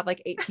mountains, have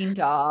like 18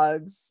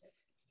 dogs,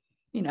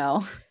 Yeah.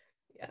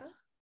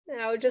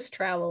 And I would just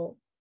travel,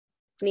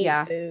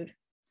 eat food.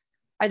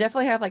 I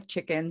definitely have like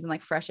chickens and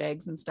like fresh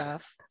eggs and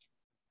stuff.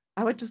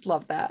 I would just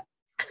love that.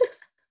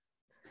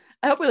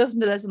 I hope we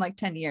listen to this in like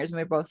 10 years and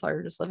we both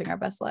are just living our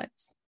best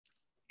lives.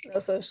 No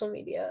social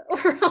media.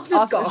 Or I'll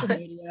just go social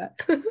media.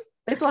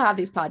 At least we'll have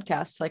these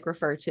podcasts to like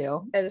refer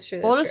to. That's true.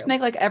 We'll just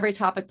make like every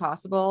topic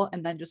possible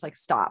and then just like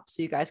stop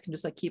so you guys can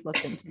just like keep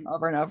listening to them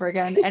over and over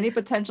again. Any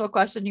potential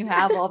question you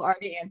have, we'll have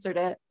already answered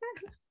it.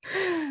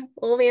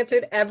 We'll have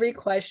answered every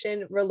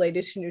question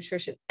related to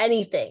nutrition,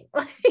 anything.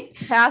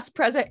 Past,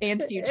 present,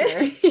 and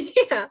future.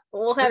 Yeah,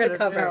 we'll have it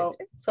covered.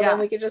 So then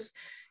we can just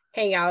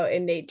hang out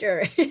in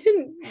nature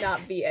and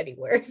not be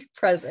anywhere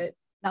present.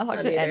 Not talk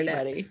to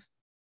anybody.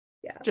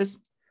 Yeah. Just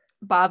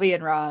Bobby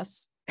and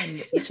Ross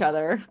and each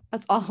other.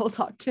 That's all we'll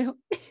talk to.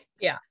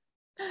 Yeah.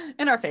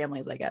 And our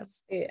families, I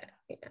guess.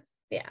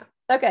 Yeah.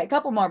 Okay, a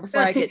couple more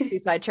before I get too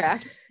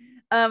sidetracked.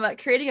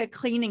 Creating a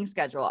cleaning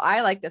schedule.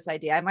 I like this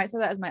idea. I might say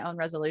that as my own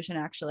resolution,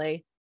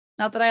 actually.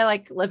 Not that I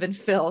like live in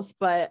filth,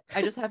 but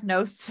I just have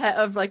no set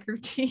of like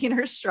routine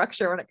or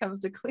structure when it comes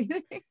to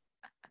cleaning.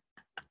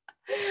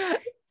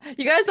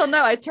 You guys don't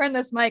know. I turn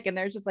this mic and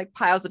there's just like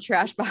piles of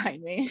trash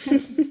behind me.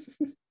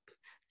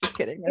 Just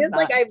kidding. It's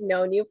like I've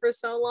known you for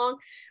so long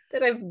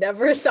that I've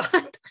never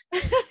thought.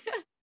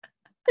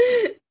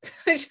 So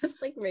it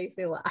just like makes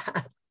me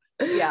laugh.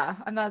 Yeah,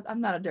 I'm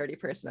not a dirty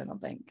person, I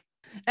don't think.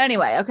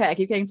 Anyway, okay, I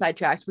keep getting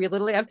sidetracked. We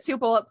literally have 2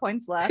 bullet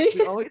points left.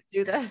 We always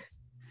do this.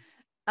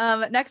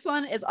 Next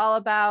one is all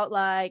about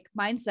like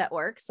mindset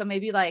work. So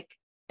maybe like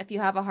if you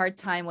have a hard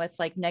time with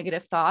like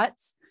negative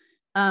thoughts,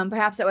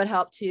 perhaps it would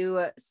help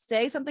to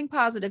say something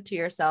positive to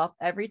yourself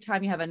every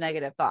time you have a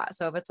negative thought.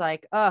 So if it's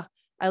like, oh,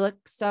 I look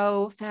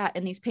so fat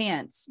in these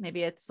pants,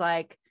 maybe it's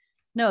like,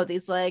 no,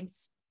 these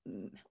legs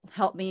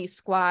help me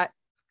squat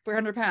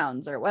 400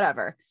 pounds or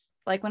whatever.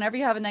 Like whenever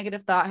you have a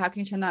negative thought, how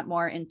can you turn that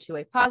more into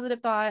a positive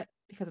thought?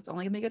 Because it's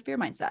only gonna be good for your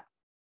mindset.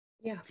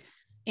 Yeah.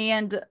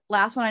 And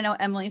last one, I know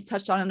Emily's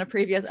touched on in a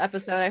previous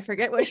episode. I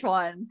forget which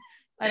one.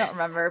 I don't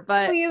remember,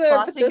 but Me either,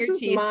 but flossing your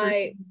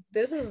teeth.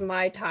 this is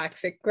my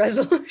toxic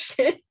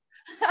resolution.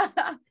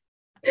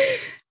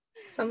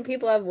 Some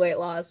people have weight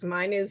loss.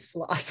 Mine is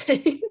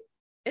flossing.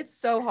 It's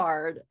so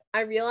hard.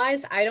 I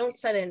realize I don't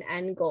set an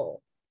end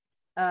goal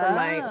for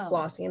my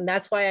flossing, and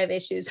that's why I have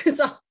issues. It's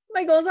all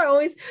my goals are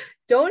always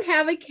don't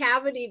have a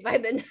cavity by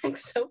the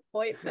next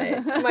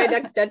appointment, my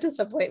next dentist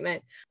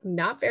appointment.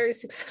 Not very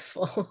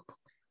successful.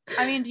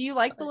 I mean, do you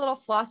like the little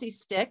flossy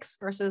sticks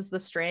versus the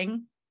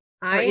string?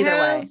 I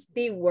have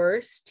the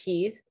worst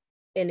teeth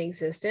in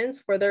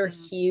existence where they're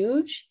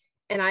huge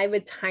and I have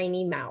a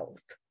tiny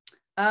mouth.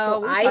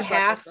 Oh, so I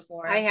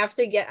have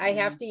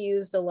to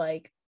use the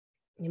like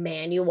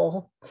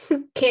manual.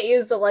 Can't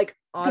use the like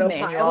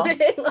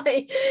autopilot.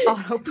 Like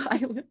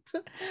autopilot.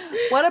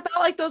 What about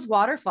like those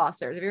water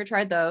flossers? Have you ever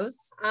tried those?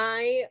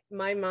 My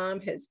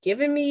mom has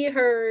given me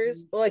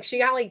hers. Like she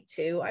got like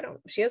two.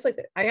 She has like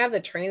I have the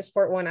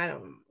transport one.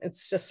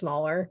 It's just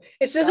smaller.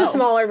 It's just a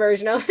smaller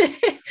version of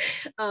it.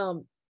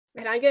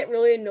 And I get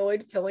really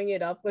annoyed filling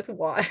it up with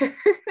water.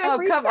 Oh,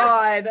 come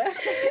on.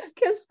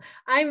 Because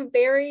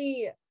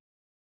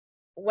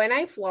when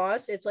I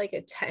floss, it's like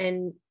a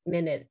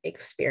 10-minute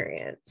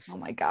experience. Oh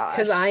my gosh.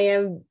 Because I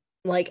am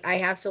like, I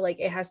have to like,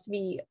 it has to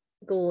be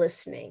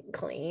glistening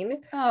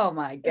clean. Oh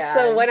my god.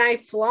 So when I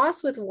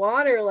floss with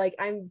water, like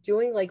I'm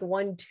doing like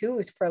one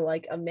tooth for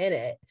like a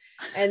minute.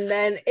 And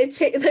then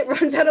it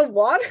runs out of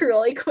water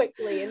really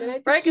quickly. And then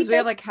I right, because we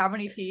have like how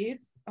many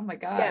teeth? Oh my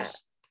gosh. Yeah.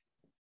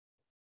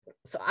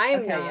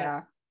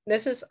 So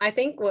this is, I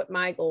think what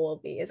my goal will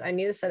be is I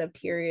need to set a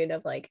period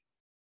of like,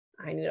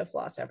 I need to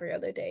floss every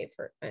other day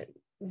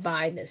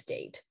by this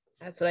date.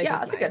 That's what I think.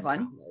 That's a good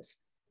one.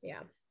 Yeah.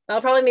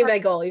 That'll probably be my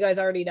goal. You guys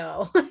already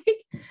know.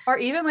 Or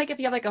even like if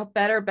you have like a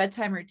better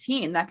bedtime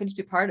routine, that could just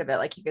be part of it.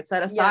 Like you could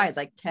set aside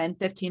like 10,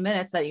 15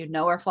 minutes that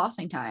are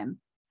flossing time.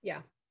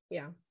 Yeah.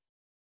 Yeah.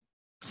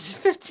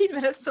 15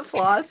 minutes to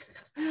floss.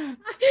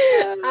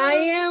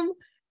 I am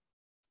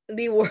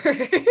the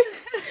worst.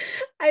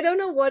 I don't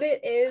know what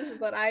it is,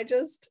 but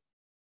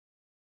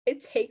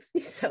it takes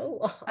me so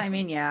long. I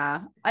mean,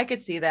 yeah, I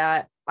could see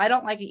that. I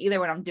don't like it either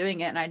when I'm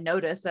doing it and I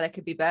notice that it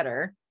could be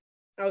better.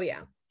 Oh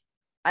yeah.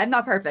 I'm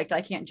not perfect.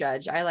 I can't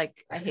judge. I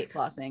hate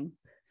flossing,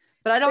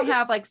 but I don't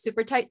have like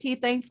super tight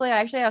teeth. Thankfully, I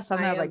actually have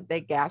some that have like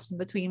big gaps in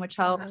between, which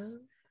helps.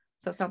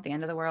 So it's not the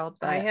end of the world,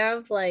 but I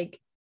have like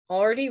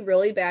already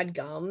really bad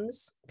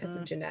gums because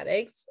of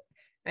genetics.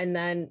 And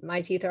then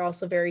my teeth are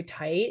also very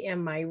tight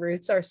and my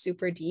roots are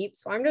super deep.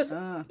 So I'm just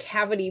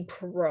cavity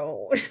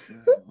prone.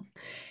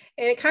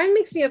 And it kind of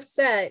makes me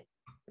upset.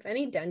 If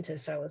any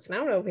dentists are listening,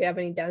 I don't know if we have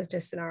any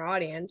dentists in our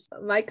audience,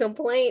 but my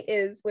complaint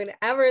is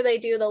whenever they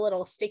do the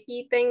little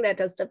sticky thing that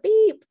does the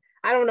beep,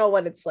 I don't know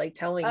what it's like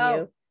telling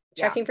you,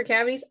 checking for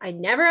cavities. I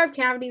never have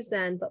cavities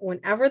then, but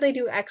whenever they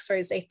do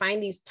x-rays, they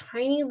find these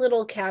tiny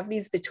little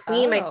cavities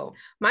between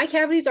my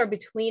cavities are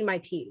between my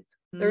teeth.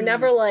 They're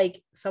never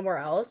like somewhere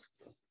else.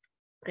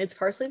 It's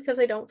partially because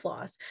I don't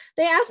floss.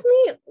 They asked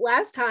me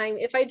last time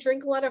if I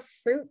drink a lot of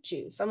fruit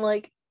juice. I'm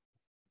like,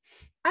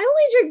 I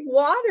only drink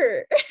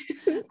water.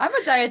 I'm a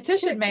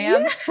dietitian,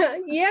 ma'am.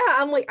 Yeah.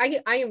 I'm like,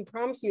 I can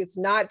promise you it's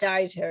not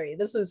dietary.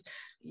 This is,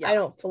 I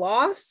don't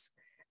floss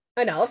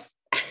enough.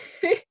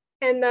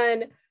 And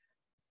then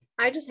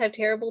I just have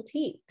terrible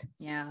teeth.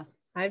 Yeah.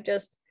 I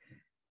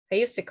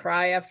used to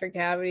cry after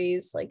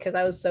cavities, like, because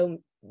I was so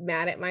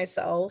mad at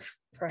myself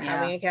for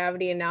having a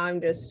cavity. And now I'm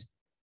just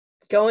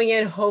going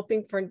in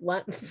hoping for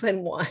less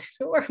than one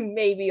or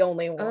maybe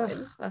only one. Ugh,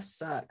 that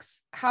sucks.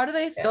 How do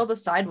they fill the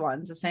side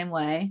ones the same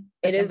way?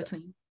 It is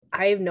between?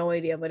 I have no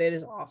idea, but it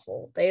is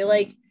awful. They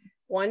like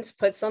once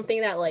put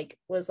something that like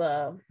was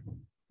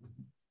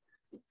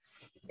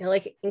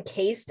like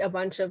encased a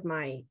bunch of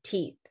my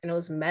teeth and it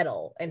was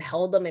metal and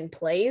held them in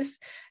place.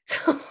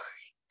 So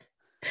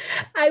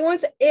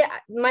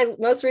my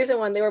most recent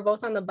one, they were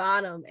both on the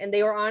bottom and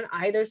they were on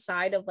either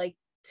side of like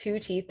two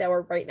teeth that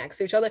were right next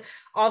to each other.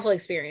 Awful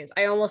experience.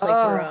 I almost like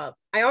threw up.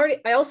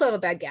 I also have a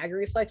bad gag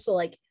reflex, so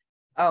like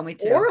me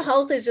too. Oral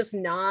health is just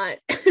not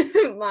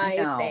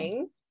my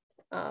thing.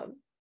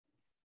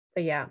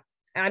 But yeah,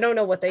 I don't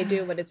know what they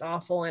do, but it's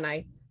awful and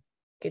I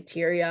get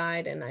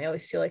teary-eyed and I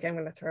always feel like I'm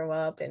gonna throw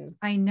up, and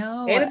I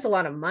know, and it's a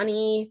lot of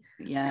money.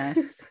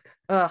 Yes.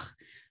 Ugh.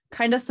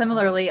 Kind of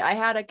similarly, I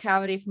had a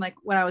cavity from like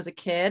when I was a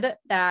kid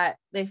that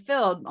they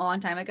filled a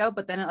long time ago,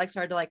 but then it like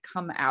started to like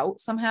come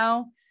out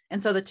somehow.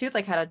 And so the tooth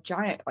like had a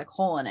giant like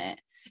hole in it.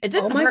 It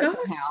didn't hurt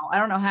somehow. I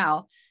don't know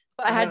how,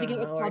 but I had to get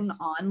what's called an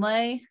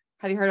onlay.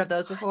 Have you heard of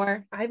those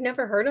before? I've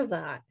never heard of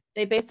that.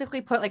 They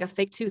basically put like a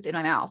fake tooth in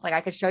my mouth. Like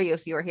I could show you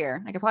if you were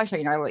here. I could probably show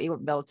you now, but you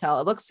wouldn't be able to tell.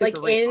 It looks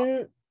super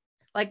real.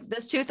 Like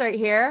this tooth right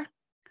here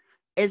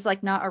is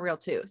like not a real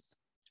tooth.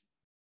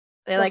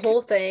 They the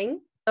whole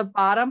thing. The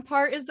bottom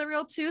part is the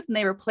real tooth and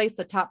they replaced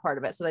the top part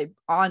of it. So they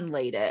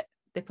onlayed it.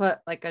 They put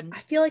like I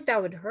feel like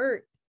that would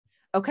hurt.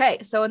 Okay.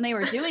 So when they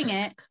were doing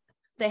it,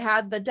 they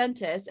had the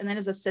dentist and then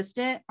his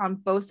assistant on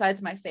both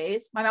sides of my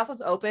face. My mouth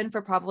was open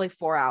for probably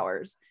 4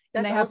 hours.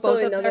 And That's they have also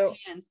both of another their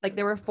hands. Like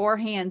there were 4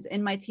 hands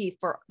in my teeth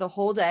for the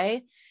whole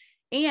day.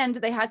 And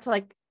they had to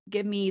like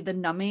give me the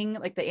numbing,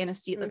 like the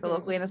anesthesia, like the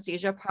local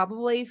anesthesia,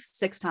 probably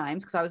 6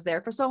 times because I was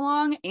there for so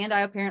long. And I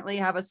apparently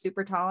have a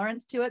super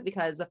tolerance to it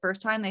because the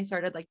first time they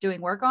started like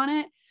doing work on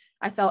it,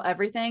 I felt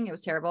everything. It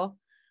was terrible.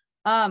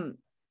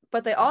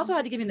 But they also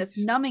had to give me this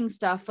numbing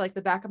stuff for like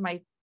the back of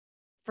my,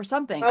 for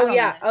something. Oh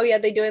yeah. Oh yeah.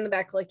 They do it in the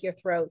back, like your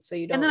throat. So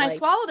you don't. And then like... I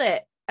swallowed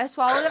it. I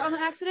swallowed it on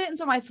accident. And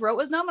so my throat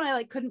was numb and I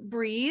like couldn't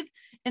breathe.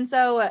 And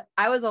so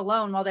I was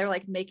alone while they were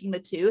like making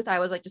the tooth. I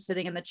was like just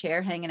sitting in the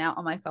chair, hanging out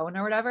on my phone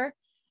or whatever.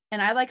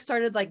 And I like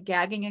started like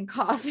gagging and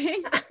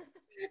coughing.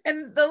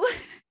 And the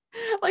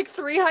like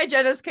 3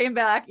 hygienists came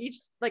back each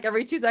like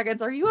every 2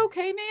 seconds. Are you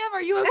okay, ma'am?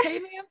 Are you okay,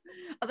 ma'am?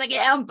 I was like,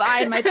 yeah, I'm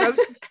fine. My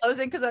throat's just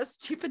closing because that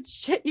stupid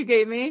shit you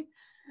gave me.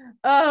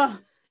 Oh,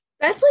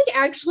 that's like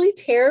actually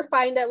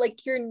terrifying that like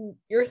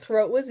your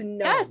throat was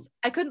numb. yes,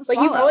 I couldn't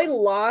swallow. Like you probably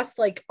lost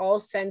like all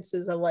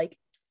senses of like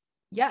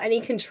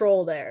any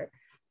control there.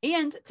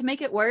 And to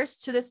make it worse,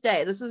 to this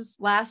day, this was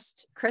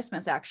last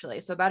Christmas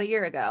actually, so about a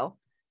year ago,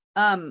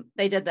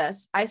 they did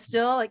this. I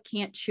still like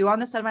can't chew on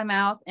the side of my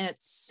mouth, and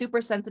it's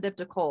super sensitive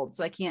to cold,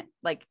 so I can't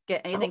like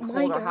get anything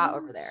cold or hot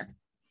over there.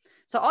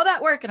 So all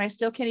that work, and I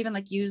still can't even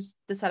like use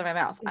the side of my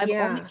mouth. I've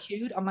only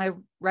chewed on my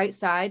right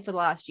side for the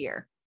last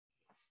year.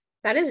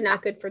 That is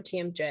not good for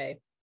TMJ.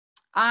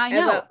 I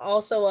know. As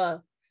also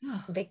a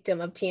victim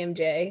of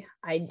TMJ,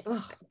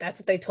 that's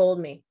what they told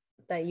me,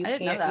 that you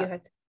can't. You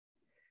have to,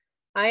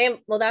 I am.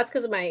 Well, that's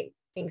because of my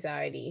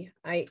anxiety.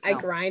 I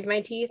grind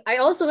my teeth. I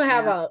also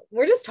have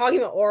we're just talking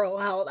about oral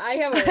health. I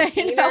have a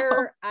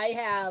retainer. I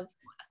have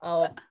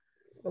a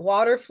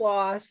water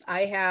floss.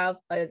 I have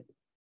a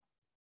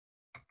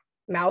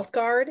mouth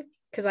guard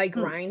because I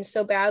grind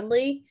so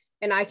badly,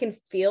 and I can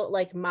feel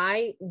like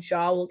my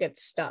jaw will get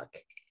stuck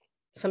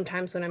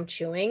sometimes when I'm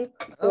chewing,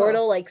 or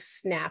it'll like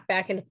snap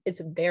back, and it's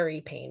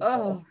very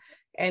painful.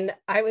 And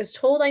I was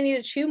told I need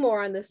to chew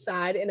more on this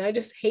side, and I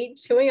just hate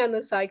chewing on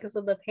this side because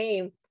of the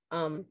pain.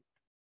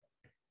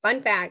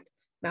 Fun fact,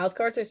 mouth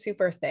guards are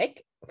super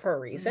thick for a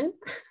reason.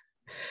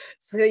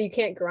 So you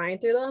can't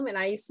grind through them. And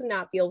I used to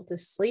not be able to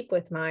sleep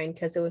with mine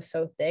because it was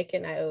so thick.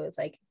 And I was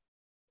like,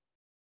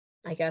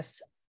 I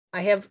guess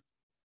I have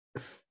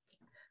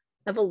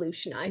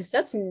evolutionized.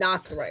 That's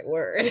not the right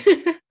word.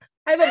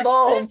 I've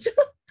evolved.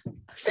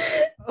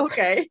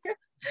 Okay.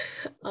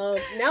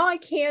 Now I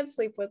can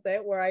sleep with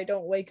it where I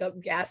don't wake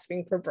up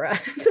gasping for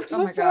breath.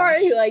 Oh my gosh.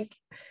 I like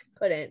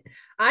couldn't.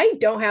 I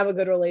don't have a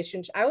good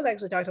relationship. I was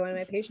actually talking to one of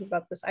my patients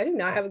about this. I do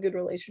not have a good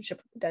relationship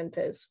with the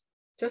dentist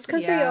just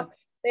because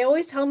they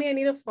always tell me I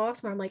need a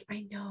floss more. I'm like,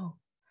 I know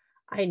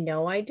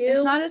I do.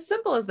 It's not as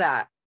simple as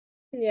that.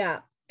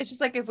 Yeah. It's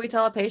just like if we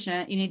tell a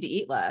patient you need to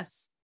eat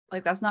less,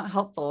 like that's not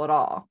helpful at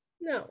all.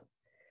 No.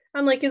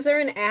 I'm like, is there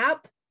an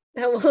app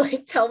that will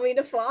like tell me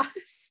to floss?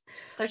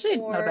 It's actually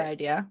not a bad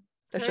idea.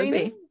 There should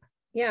be.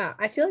 Yeah,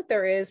 I feel like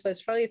there is, but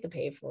it's probably have to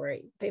pay for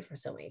it. You pay for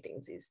so many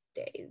things these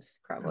days.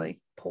 Probably. I'm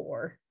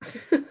poor.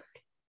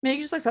 Maybe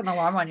you just like set an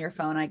alarm on your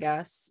phone, I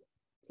guess.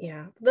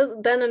 Yeah.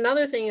 Then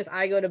another thing is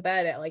I go to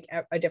bed at like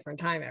a different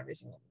time every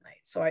single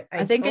night. So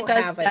I think it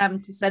does stem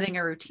to setting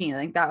a routine. I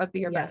think that would be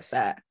your best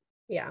bet.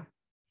 Yeah.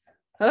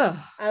 Ugh.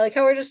 I like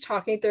how we're just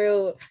talking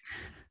through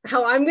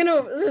how I'm going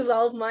to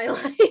resolve my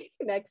life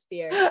next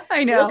year.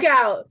 I know. Look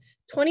out.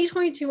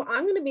 2022,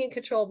 I'm going to be in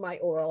control of my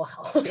oral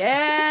health.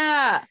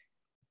 Yeah.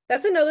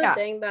 That's another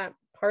thing that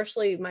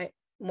partially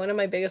one of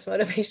my biggest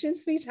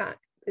motivations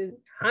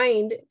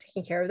behind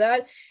taking care of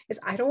that is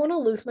I don't want to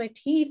lose my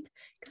teeth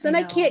because then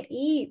I can't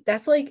eat.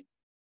 That's like,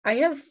 I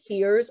have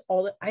fears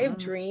I have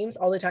dreams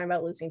all the time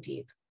about losing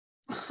teeth.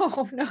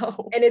 Oh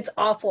no. And it's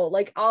awful.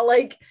 Like I'll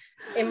like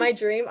in my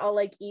dream, I'll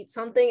like eat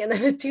something and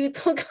then a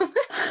tooth will come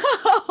out.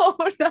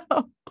 Oh no.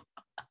 Oh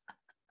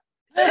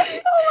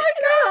my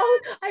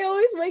God. I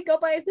always wake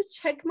up. I have to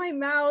check my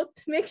mouth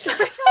to make sure I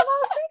have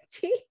all my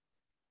teeth.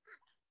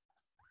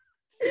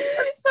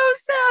 That's so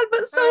sad,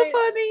 but so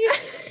funny.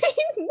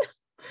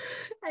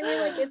 I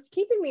mean, like it's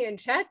keeping me in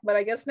check, but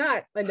I guess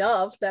not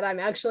enough that I'm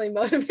actually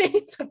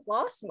motivated to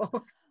floss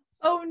more.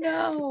 Oh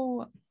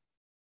no.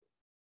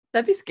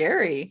 That'd be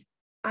scary.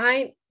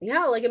 Like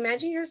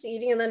imagine you're just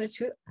eating and then a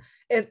tooth.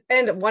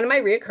 And one of my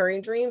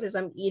reoccurring dreams is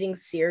I'm eating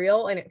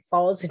cereal and it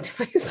falls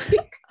into my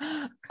sink.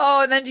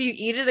 Oh, and then do you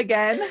eat it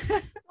again?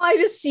 I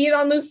just see it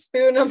on the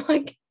spoon. I'm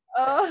like,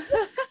 oh.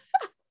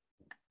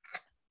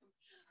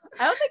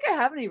 I don't think I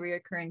have any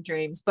reoccurring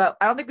dreams, but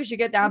I don't think we should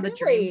get down the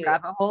dream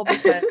rabbit hole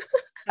because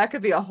that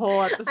could be a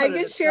whole episode. I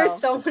could share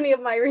so many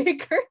of my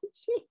reoccurring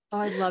dreams. Oh,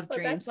 I love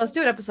dreams. Let's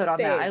do an episode on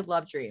that. I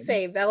love dreams.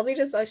 Same. That'll be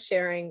just us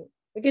sharing.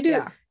 We could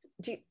do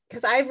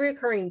because I have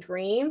reoccurring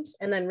dreams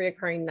and then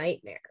reoccurring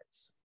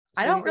nightmares.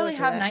 So I don't really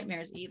have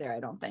nightmares either, I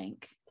don't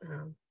think.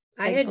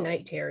 I had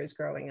night terrors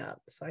growing up,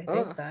 so I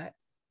think that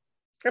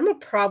I'm a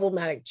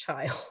problematic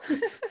child.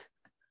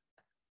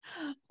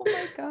 Oh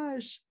my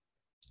gosh.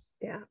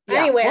 Yeah. Yeah,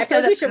 Anyway, we'll I feel say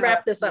like we that should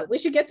wrap this up. We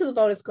should get to the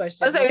bonus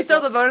question. I was like, we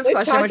still have the bonus We've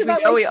question, talked which we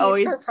about know my we teeth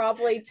always for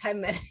probably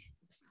 10 minutes.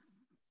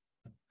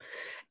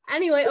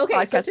 Anyway, This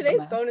okay, so podcast is a today's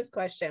mess. bonus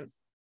question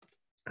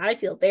I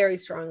feel very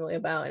strongly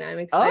about, and I'm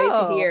excited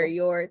to hear Oh,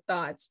 your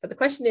thoughts. But the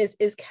question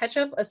is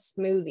ketchup a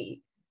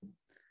smoothie?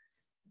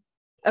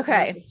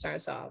 okay. Start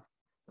us off.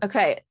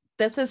 Okay.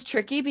 This is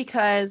tricky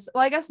because,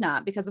 well, I guess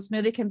not, because a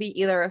smoothie can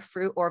be either a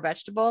fruit or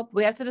vegetable.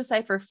 We have to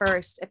decipher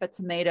first if a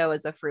tomato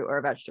is a fruit or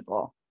a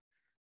vegetable,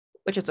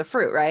 which is a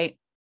fruit, right?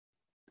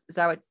 Is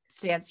that what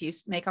stance you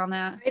make on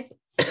that?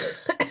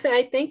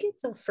 I think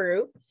it's a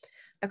fruit.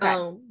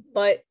 Okay.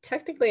 But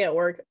technically at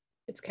work,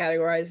 it's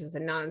categorized as a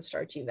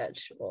non-starchy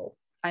vegetable.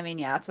 I mean,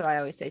 yeah, that's what I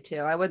always say too.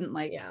 I wouldn't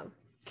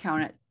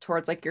count it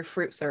towards like your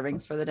fruit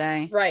servings for the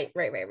day. Right.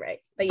 But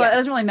But yes. it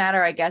doesn't really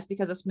matter, I guess,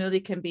 because a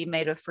smoothie can be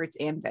made of fruits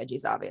and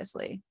veggies,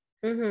 obviously.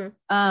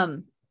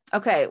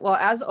 Okay. Well,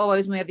 as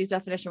always, when we have these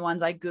definition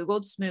ones, I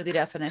Googled smoothie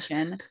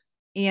definition,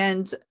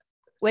 and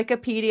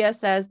Wikipedia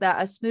says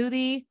that a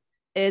smoothie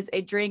is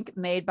a drink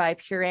made by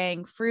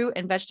pureeing fruit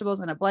and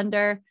vegetables in a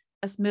blender.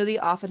 A smoothie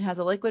often has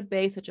a liquid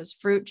base, such as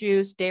fruit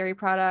juice, dairy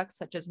products,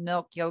 such as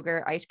milk,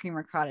 yogurt, ice cream,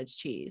 or cottage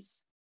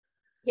cheese.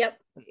 Yep.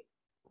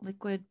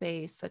 Liquid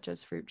base, such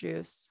as fruit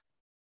juice.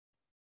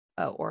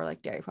 Oh, or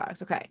like dairy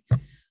products. Okay.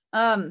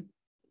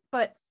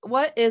 But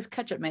what is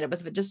ketchup made of?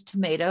 Is it just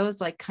tomatoes,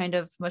 like kind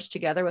of mushed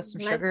together with some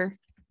sugar?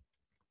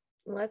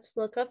 Let's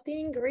look up the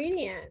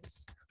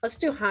ingredients. Let's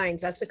do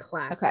Heinz. That's a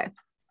classic.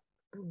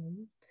 Okay.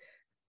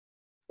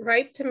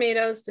 Ripe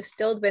tomatoes,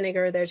 distilled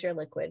vinegar. There's your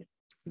liquid.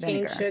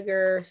 Cane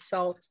sugar,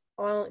 salt,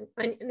 oil,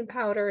 onion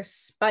powder,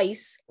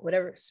 spice,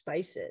 whatever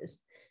spice is,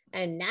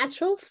 and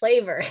natural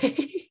flavor.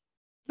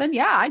 Then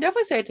yeah, I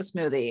definitely say it's a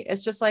smoothie.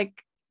 It's just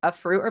like a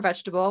fruit or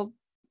vegetable,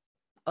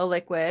 a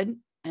liquid,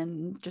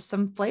 and just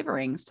some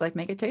flavorings to like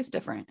make it taste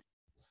different.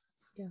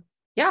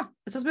 Yeah,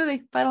 it's a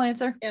smoothie. Final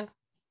answer. Yeah,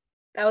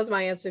 that was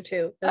my answer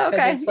too.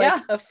 Okay, it's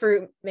like a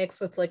fruit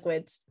mixed with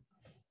liquids,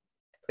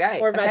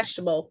 right? Or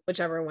vegetable,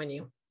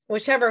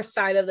 whichever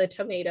side of the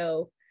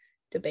tomato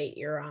debate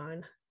you're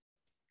on.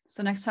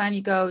 So next time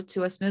you go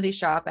to a smoothie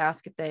shop,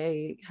 ask if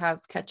they have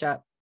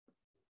ketchup.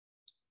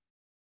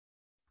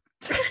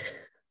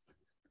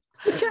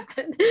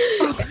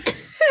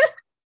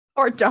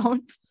 Or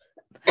don't.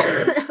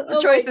 The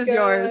choice is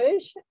yours.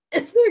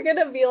 They're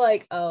gonna be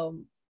like,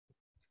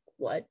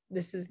 what?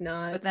 This is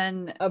not. But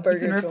then a burger.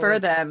 You can refer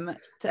them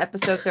to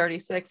episode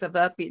 36 of the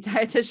Upbeat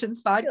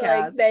Dietitians podcast.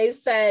 Like they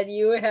said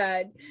you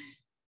had.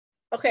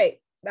 Okay,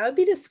 that would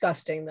be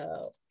disgusting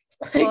though.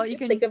 Like, well, you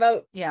can think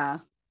about. Yeah.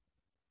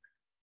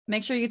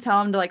 Make sure you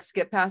tell them to like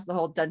skip past the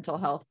whole dental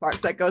health part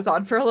because that goes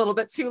on for a little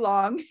bit too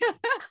long.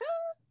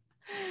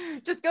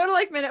 Just go to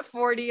like minute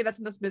 40. That's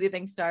when the smoothie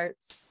thing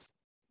starts.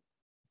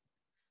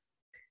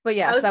 But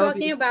yeah, I was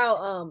talking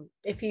about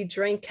if you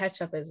drink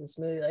ketchup as a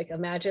smoothie, like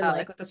imagine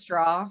like with a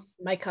straw.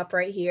 My cup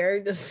right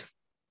here, just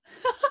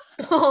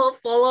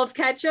full of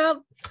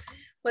ketchup.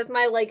 With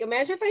my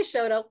imagine if I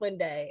showed up one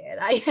day and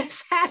I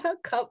just had a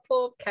cup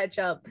full of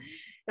ketchup, and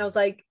I was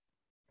like,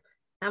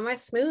 "Have my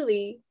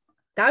smoothie."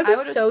 That would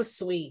be so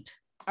sweet.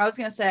 I was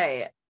gonna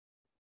say,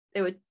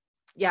 it would.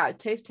 Yeah, it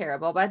tastes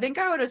terrible, but I think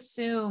I would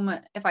assume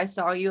if I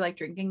saw you like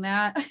drinking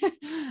that,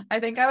 I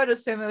think I would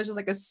assume it was just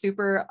like a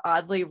super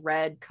oddly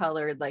red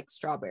colored like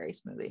strawberry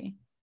smoothie.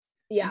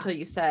 Yeah. Until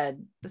you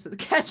said this is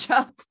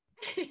ketchup.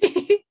 and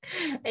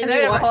then we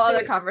have a whole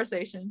other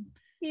conversation.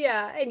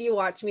 Yeah, and you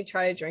watch me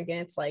try to drink it,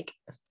 it's like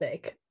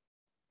thick.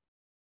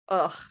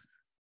 Ugh.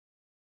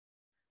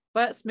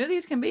 But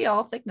smoothies can be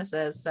all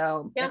thicknesses,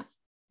 so yeah,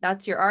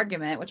 that's your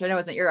argument, which I know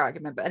isn't your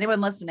argument, but anyone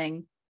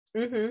listening.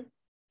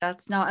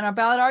 That's not a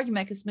valid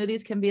argument because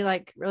smoothies can be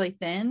like really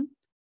thin,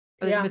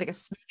 or they can be like a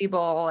smoothie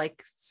bowl,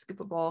 like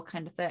scoopable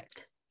kind of thick.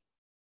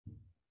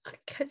 A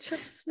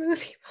ketchup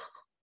smoothie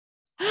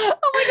bowl.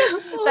 Oh my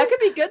god, that could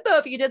be good though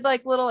if you did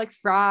like little like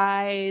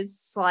fries,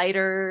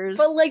 sliders.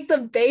 But like the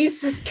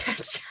base is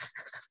ketchup.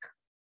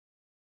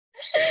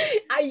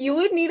 You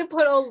would need to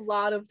put a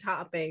lot of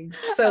toppings.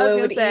 So I was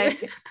gonna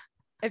say,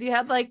 if you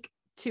had like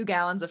 2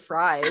 gallons of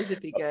fries,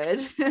 it'd be good.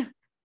 I'm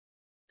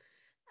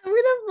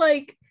gonna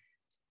like.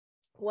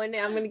 One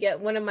day I'm gonna get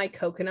one of my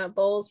coconut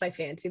bowls, my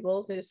fancy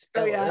bowls, and just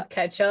fill it with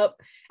ketchup,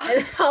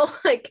 and I'll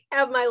like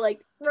have my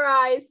like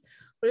fries.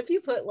 What if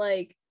you put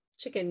like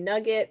chicken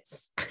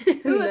nuggets?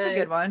 Ooh, that's a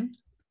good one.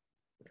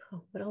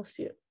 Oh, what else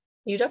do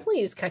you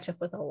definitely use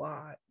ketchup with a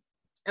lot?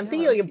 I'm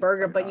thinking like a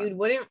burger, but you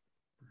wouldn't.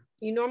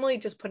 You normally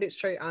just put it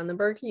straight on the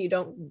burger. You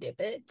don't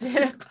dip it.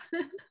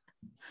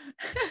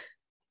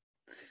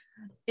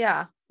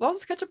 Yeah. What else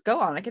does ketchup go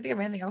on? I can't think of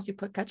anything else you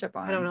put ketchup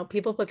on. I don't know.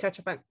 People put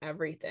ketchup on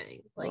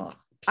everything. Like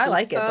I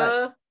like it,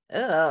 but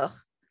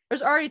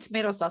there's already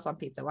tomato sauce on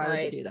pizza. Why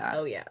would you do that?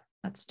 Oh yeah,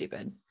 that's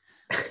stupid.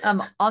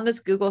 On this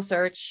Google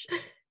search,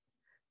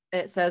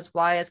 it says,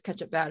 "Why is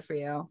ketchup bad for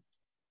you?"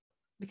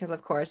 Because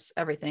of course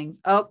everything's.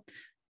 Oh,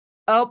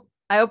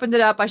 I opened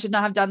it up. I should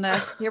not have done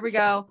this. Here we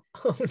go.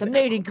 The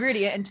main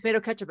ingredient in tomato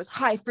ketchup is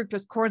high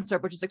fructose corn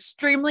syrup, which is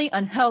extremely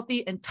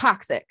unhealthy and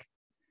toxic.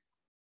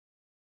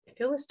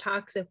 it was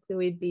toxic,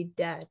 we'd be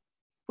dead.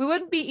 We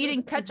wouldn't be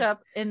eating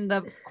ketchup in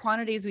the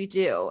quantities we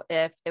do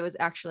if it was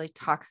actually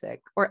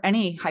toxic, or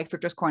any high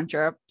fructose corn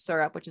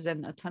syrup, which is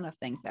in a ton of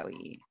things that we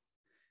eat.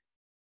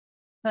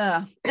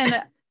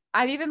 And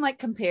I've even like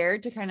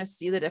compared to kind of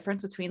see the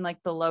difference between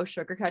like the low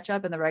sugar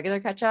ketchup and the regular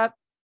ketchup.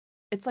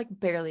 It's like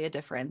barely a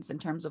difference in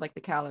terms of like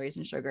the calories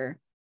and sugar.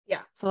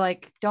 Yeah. So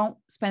like, don't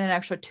spend an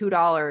extra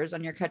 $2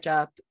 on your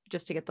ketchup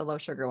just to get the low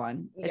sugar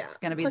one. Yeah. It's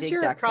going to be the exact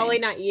same. You're probably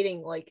not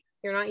eating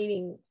you're not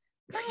eating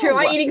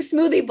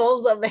smoothie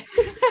bowls of it,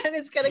 and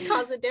it's going to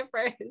cause a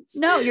difference.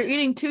 No, you're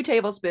eating 2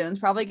 tablespoons,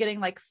 probably getting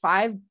like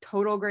 5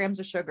 total grams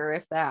of sugar,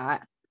 if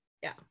that.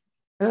 Yeah.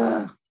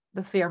 Ugh,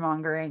 the fear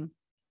mongering.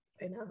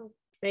 I know.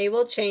 Maybe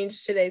we'll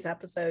change today's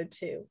episode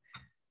to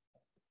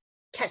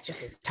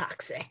ketchup is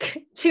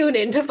toxic. Tune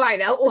in to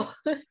find out what.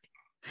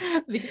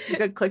 It's a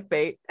good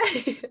clickbait.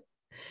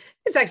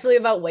 It's actually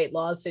about weight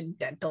loss and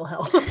dental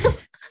health.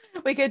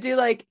 We could do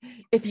like,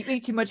 if you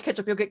eat too much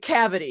ketchup, you'll get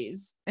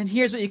cavities, and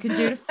here's what you can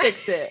do to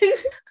fix it.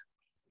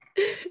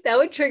 That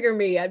would trigger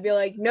me. I'd be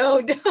like,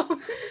 no,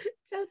 don't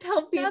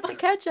tell people. Not the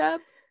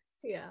ketchup.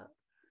 Yeah.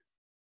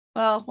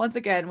 Well, once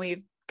again,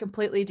 we've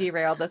completely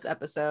derailed this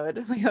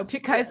episode. We hope you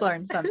guys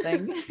learned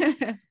something.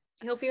 I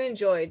hope you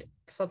enjoyed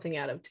something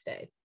out of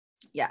today.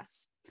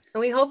 Yes.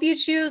 And we hope you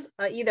choose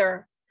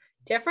either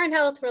different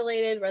health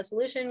related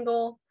resolution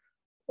goal,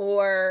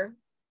 or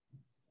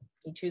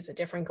you choose a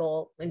different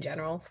goal in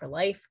general for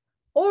life.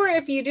 Or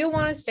if you do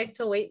want to stick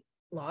to weight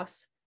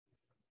loss,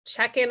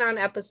 check in on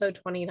episode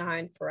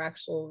 29 for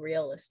actual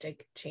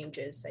realistic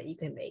changes that you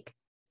can make.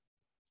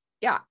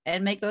 Yeah.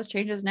 And make those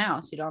changes now,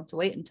 so you don't have to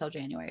wait until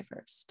January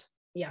 1st.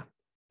 Yeah.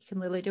 You can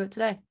literally do it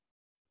today.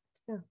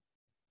 Yeah.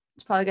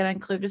 It's probably going to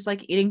include just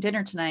like eating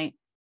dinner tonight,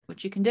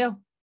 which you can do.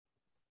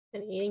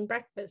 And eating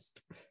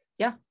breakfast.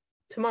 Yeah.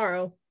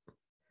 Tomorrow.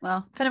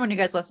 Well, depending on when you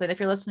guys listen. If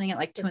you're listening at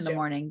like 2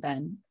 a.m,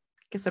 then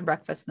get some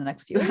breakfast in the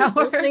next few hours.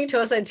 Listening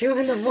to us at 2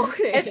 a.m.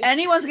 If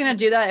anyone's going to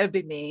do that, it would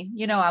be me.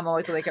 You know, I'm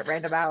always awake at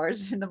random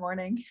hours in the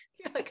morning.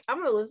 You're like, I'm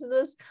going to listen to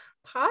this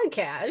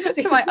podcast.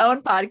 To my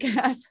own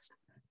podcast.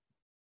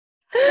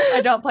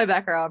 I don't play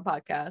back our own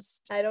podcast.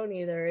 I don't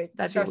either. It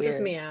stresses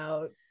me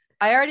out.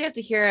 I already have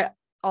to hear it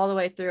all the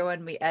way through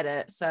when we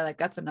edit. So like,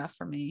 that's enough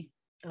for me.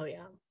 Oh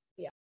yeah.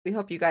 Yeah. We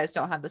hope you guys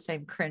don't have the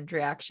same cringe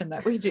reaction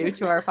that we do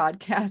to our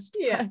podcast.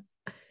 Yeah.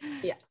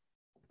 Yeah.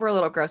 We're a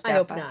little grossed out. I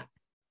hope not.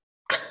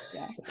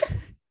 Yeah.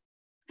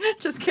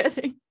 Just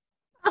kidding.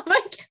 Oh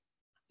my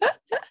God.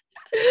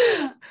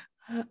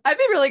 I'd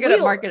be really good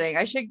at marketing.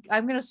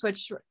 I'm going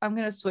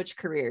to switch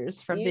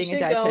careers from being a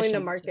dietitian. Go into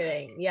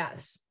marketing.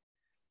 Yes.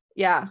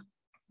 Yeah.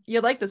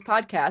 You like this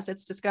podcast.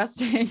 It's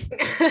disgusting.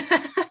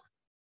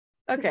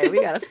 Okay.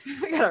 We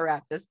gotta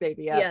wrap this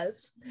baby up.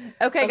 Yes.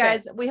 Okay,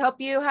 guys, we hope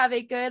you have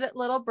a good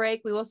little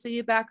break. We will see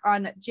you back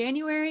on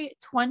January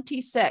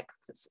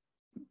 26th.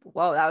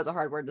 Whoa, that was a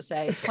hard word to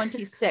say.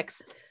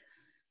 26th.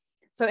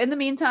 So in the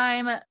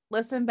meantime,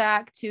 listen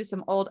back to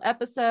some old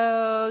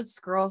episodes,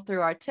 scroll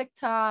through our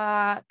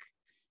TikTok,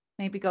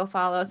 maybe go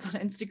follow us on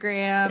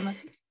Instagram.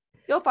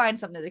 You'll find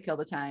something to kill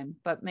the time,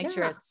 but make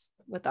sure it's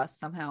with us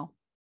somehow.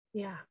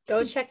 Yeah.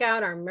 Go check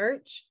out our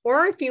merch.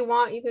 Or if you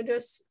want, you can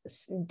just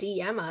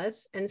DM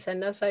us and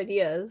send us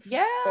ideas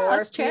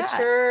for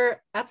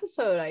future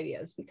episode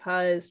ideas,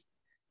 because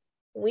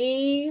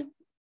we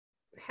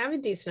have a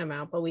decent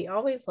amount, but we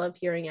always love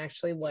hearing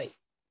actually what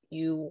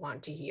you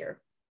want to hear.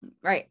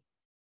 Right.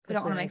 We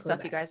don't want to make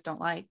stuff you guys don't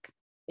like.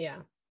 Yeah.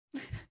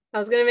 I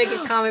was going to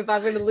make a comment, but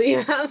I'm going to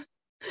leave out.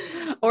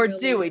 Or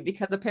do we?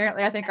 Because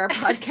apparently I think our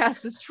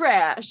podcast is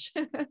trash.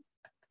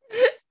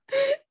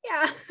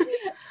 Yeah.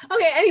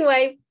 Okay.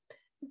 Anyway,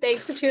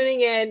 thanks for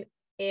tuning in,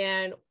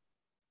 and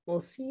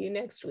we'll see you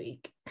next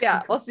week.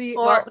 Yeah, we'll see.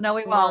 Well, no,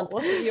 we won't.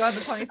 We'll see you on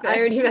the 26th. I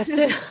already messed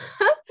it up.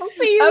 We'll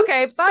see you.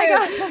 Okay.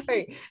 Bye,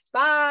 guys.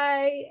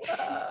 Bye.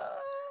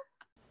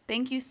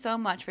 Thank you so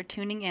much for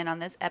tuning in on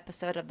this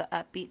episode of the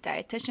Upbeat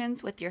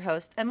Dietitians with your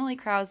hosts, Emily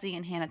Krause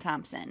and Hannah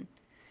Thompson.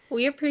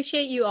 We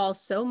appreciate you all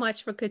so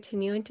much for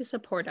continuing to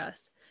support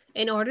us.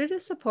 In order to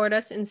support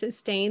us and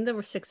sustain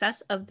the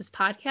success of this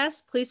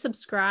podcast, please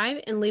subscribe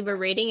and leave a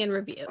rating and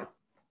review.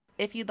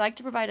 If you'd like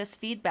to provide us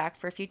feedback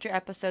for future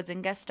episodes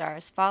and guest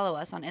stars, follow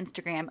us on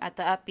Instagram at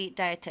the Upbeat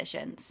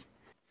Dietitians.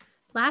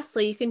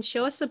 Lastly, you can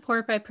show us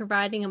support by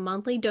providing a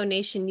monthly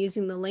donation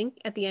using the link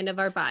at the end of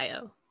our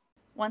bio.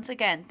 Once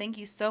again, thank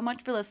you so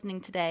much for listening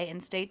today,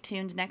 and stay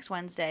tuned next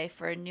Wednesday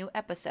for a new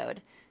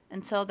episode.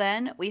 Until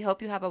then, we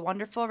hope you have a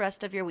wonderful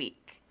rest of your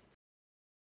week.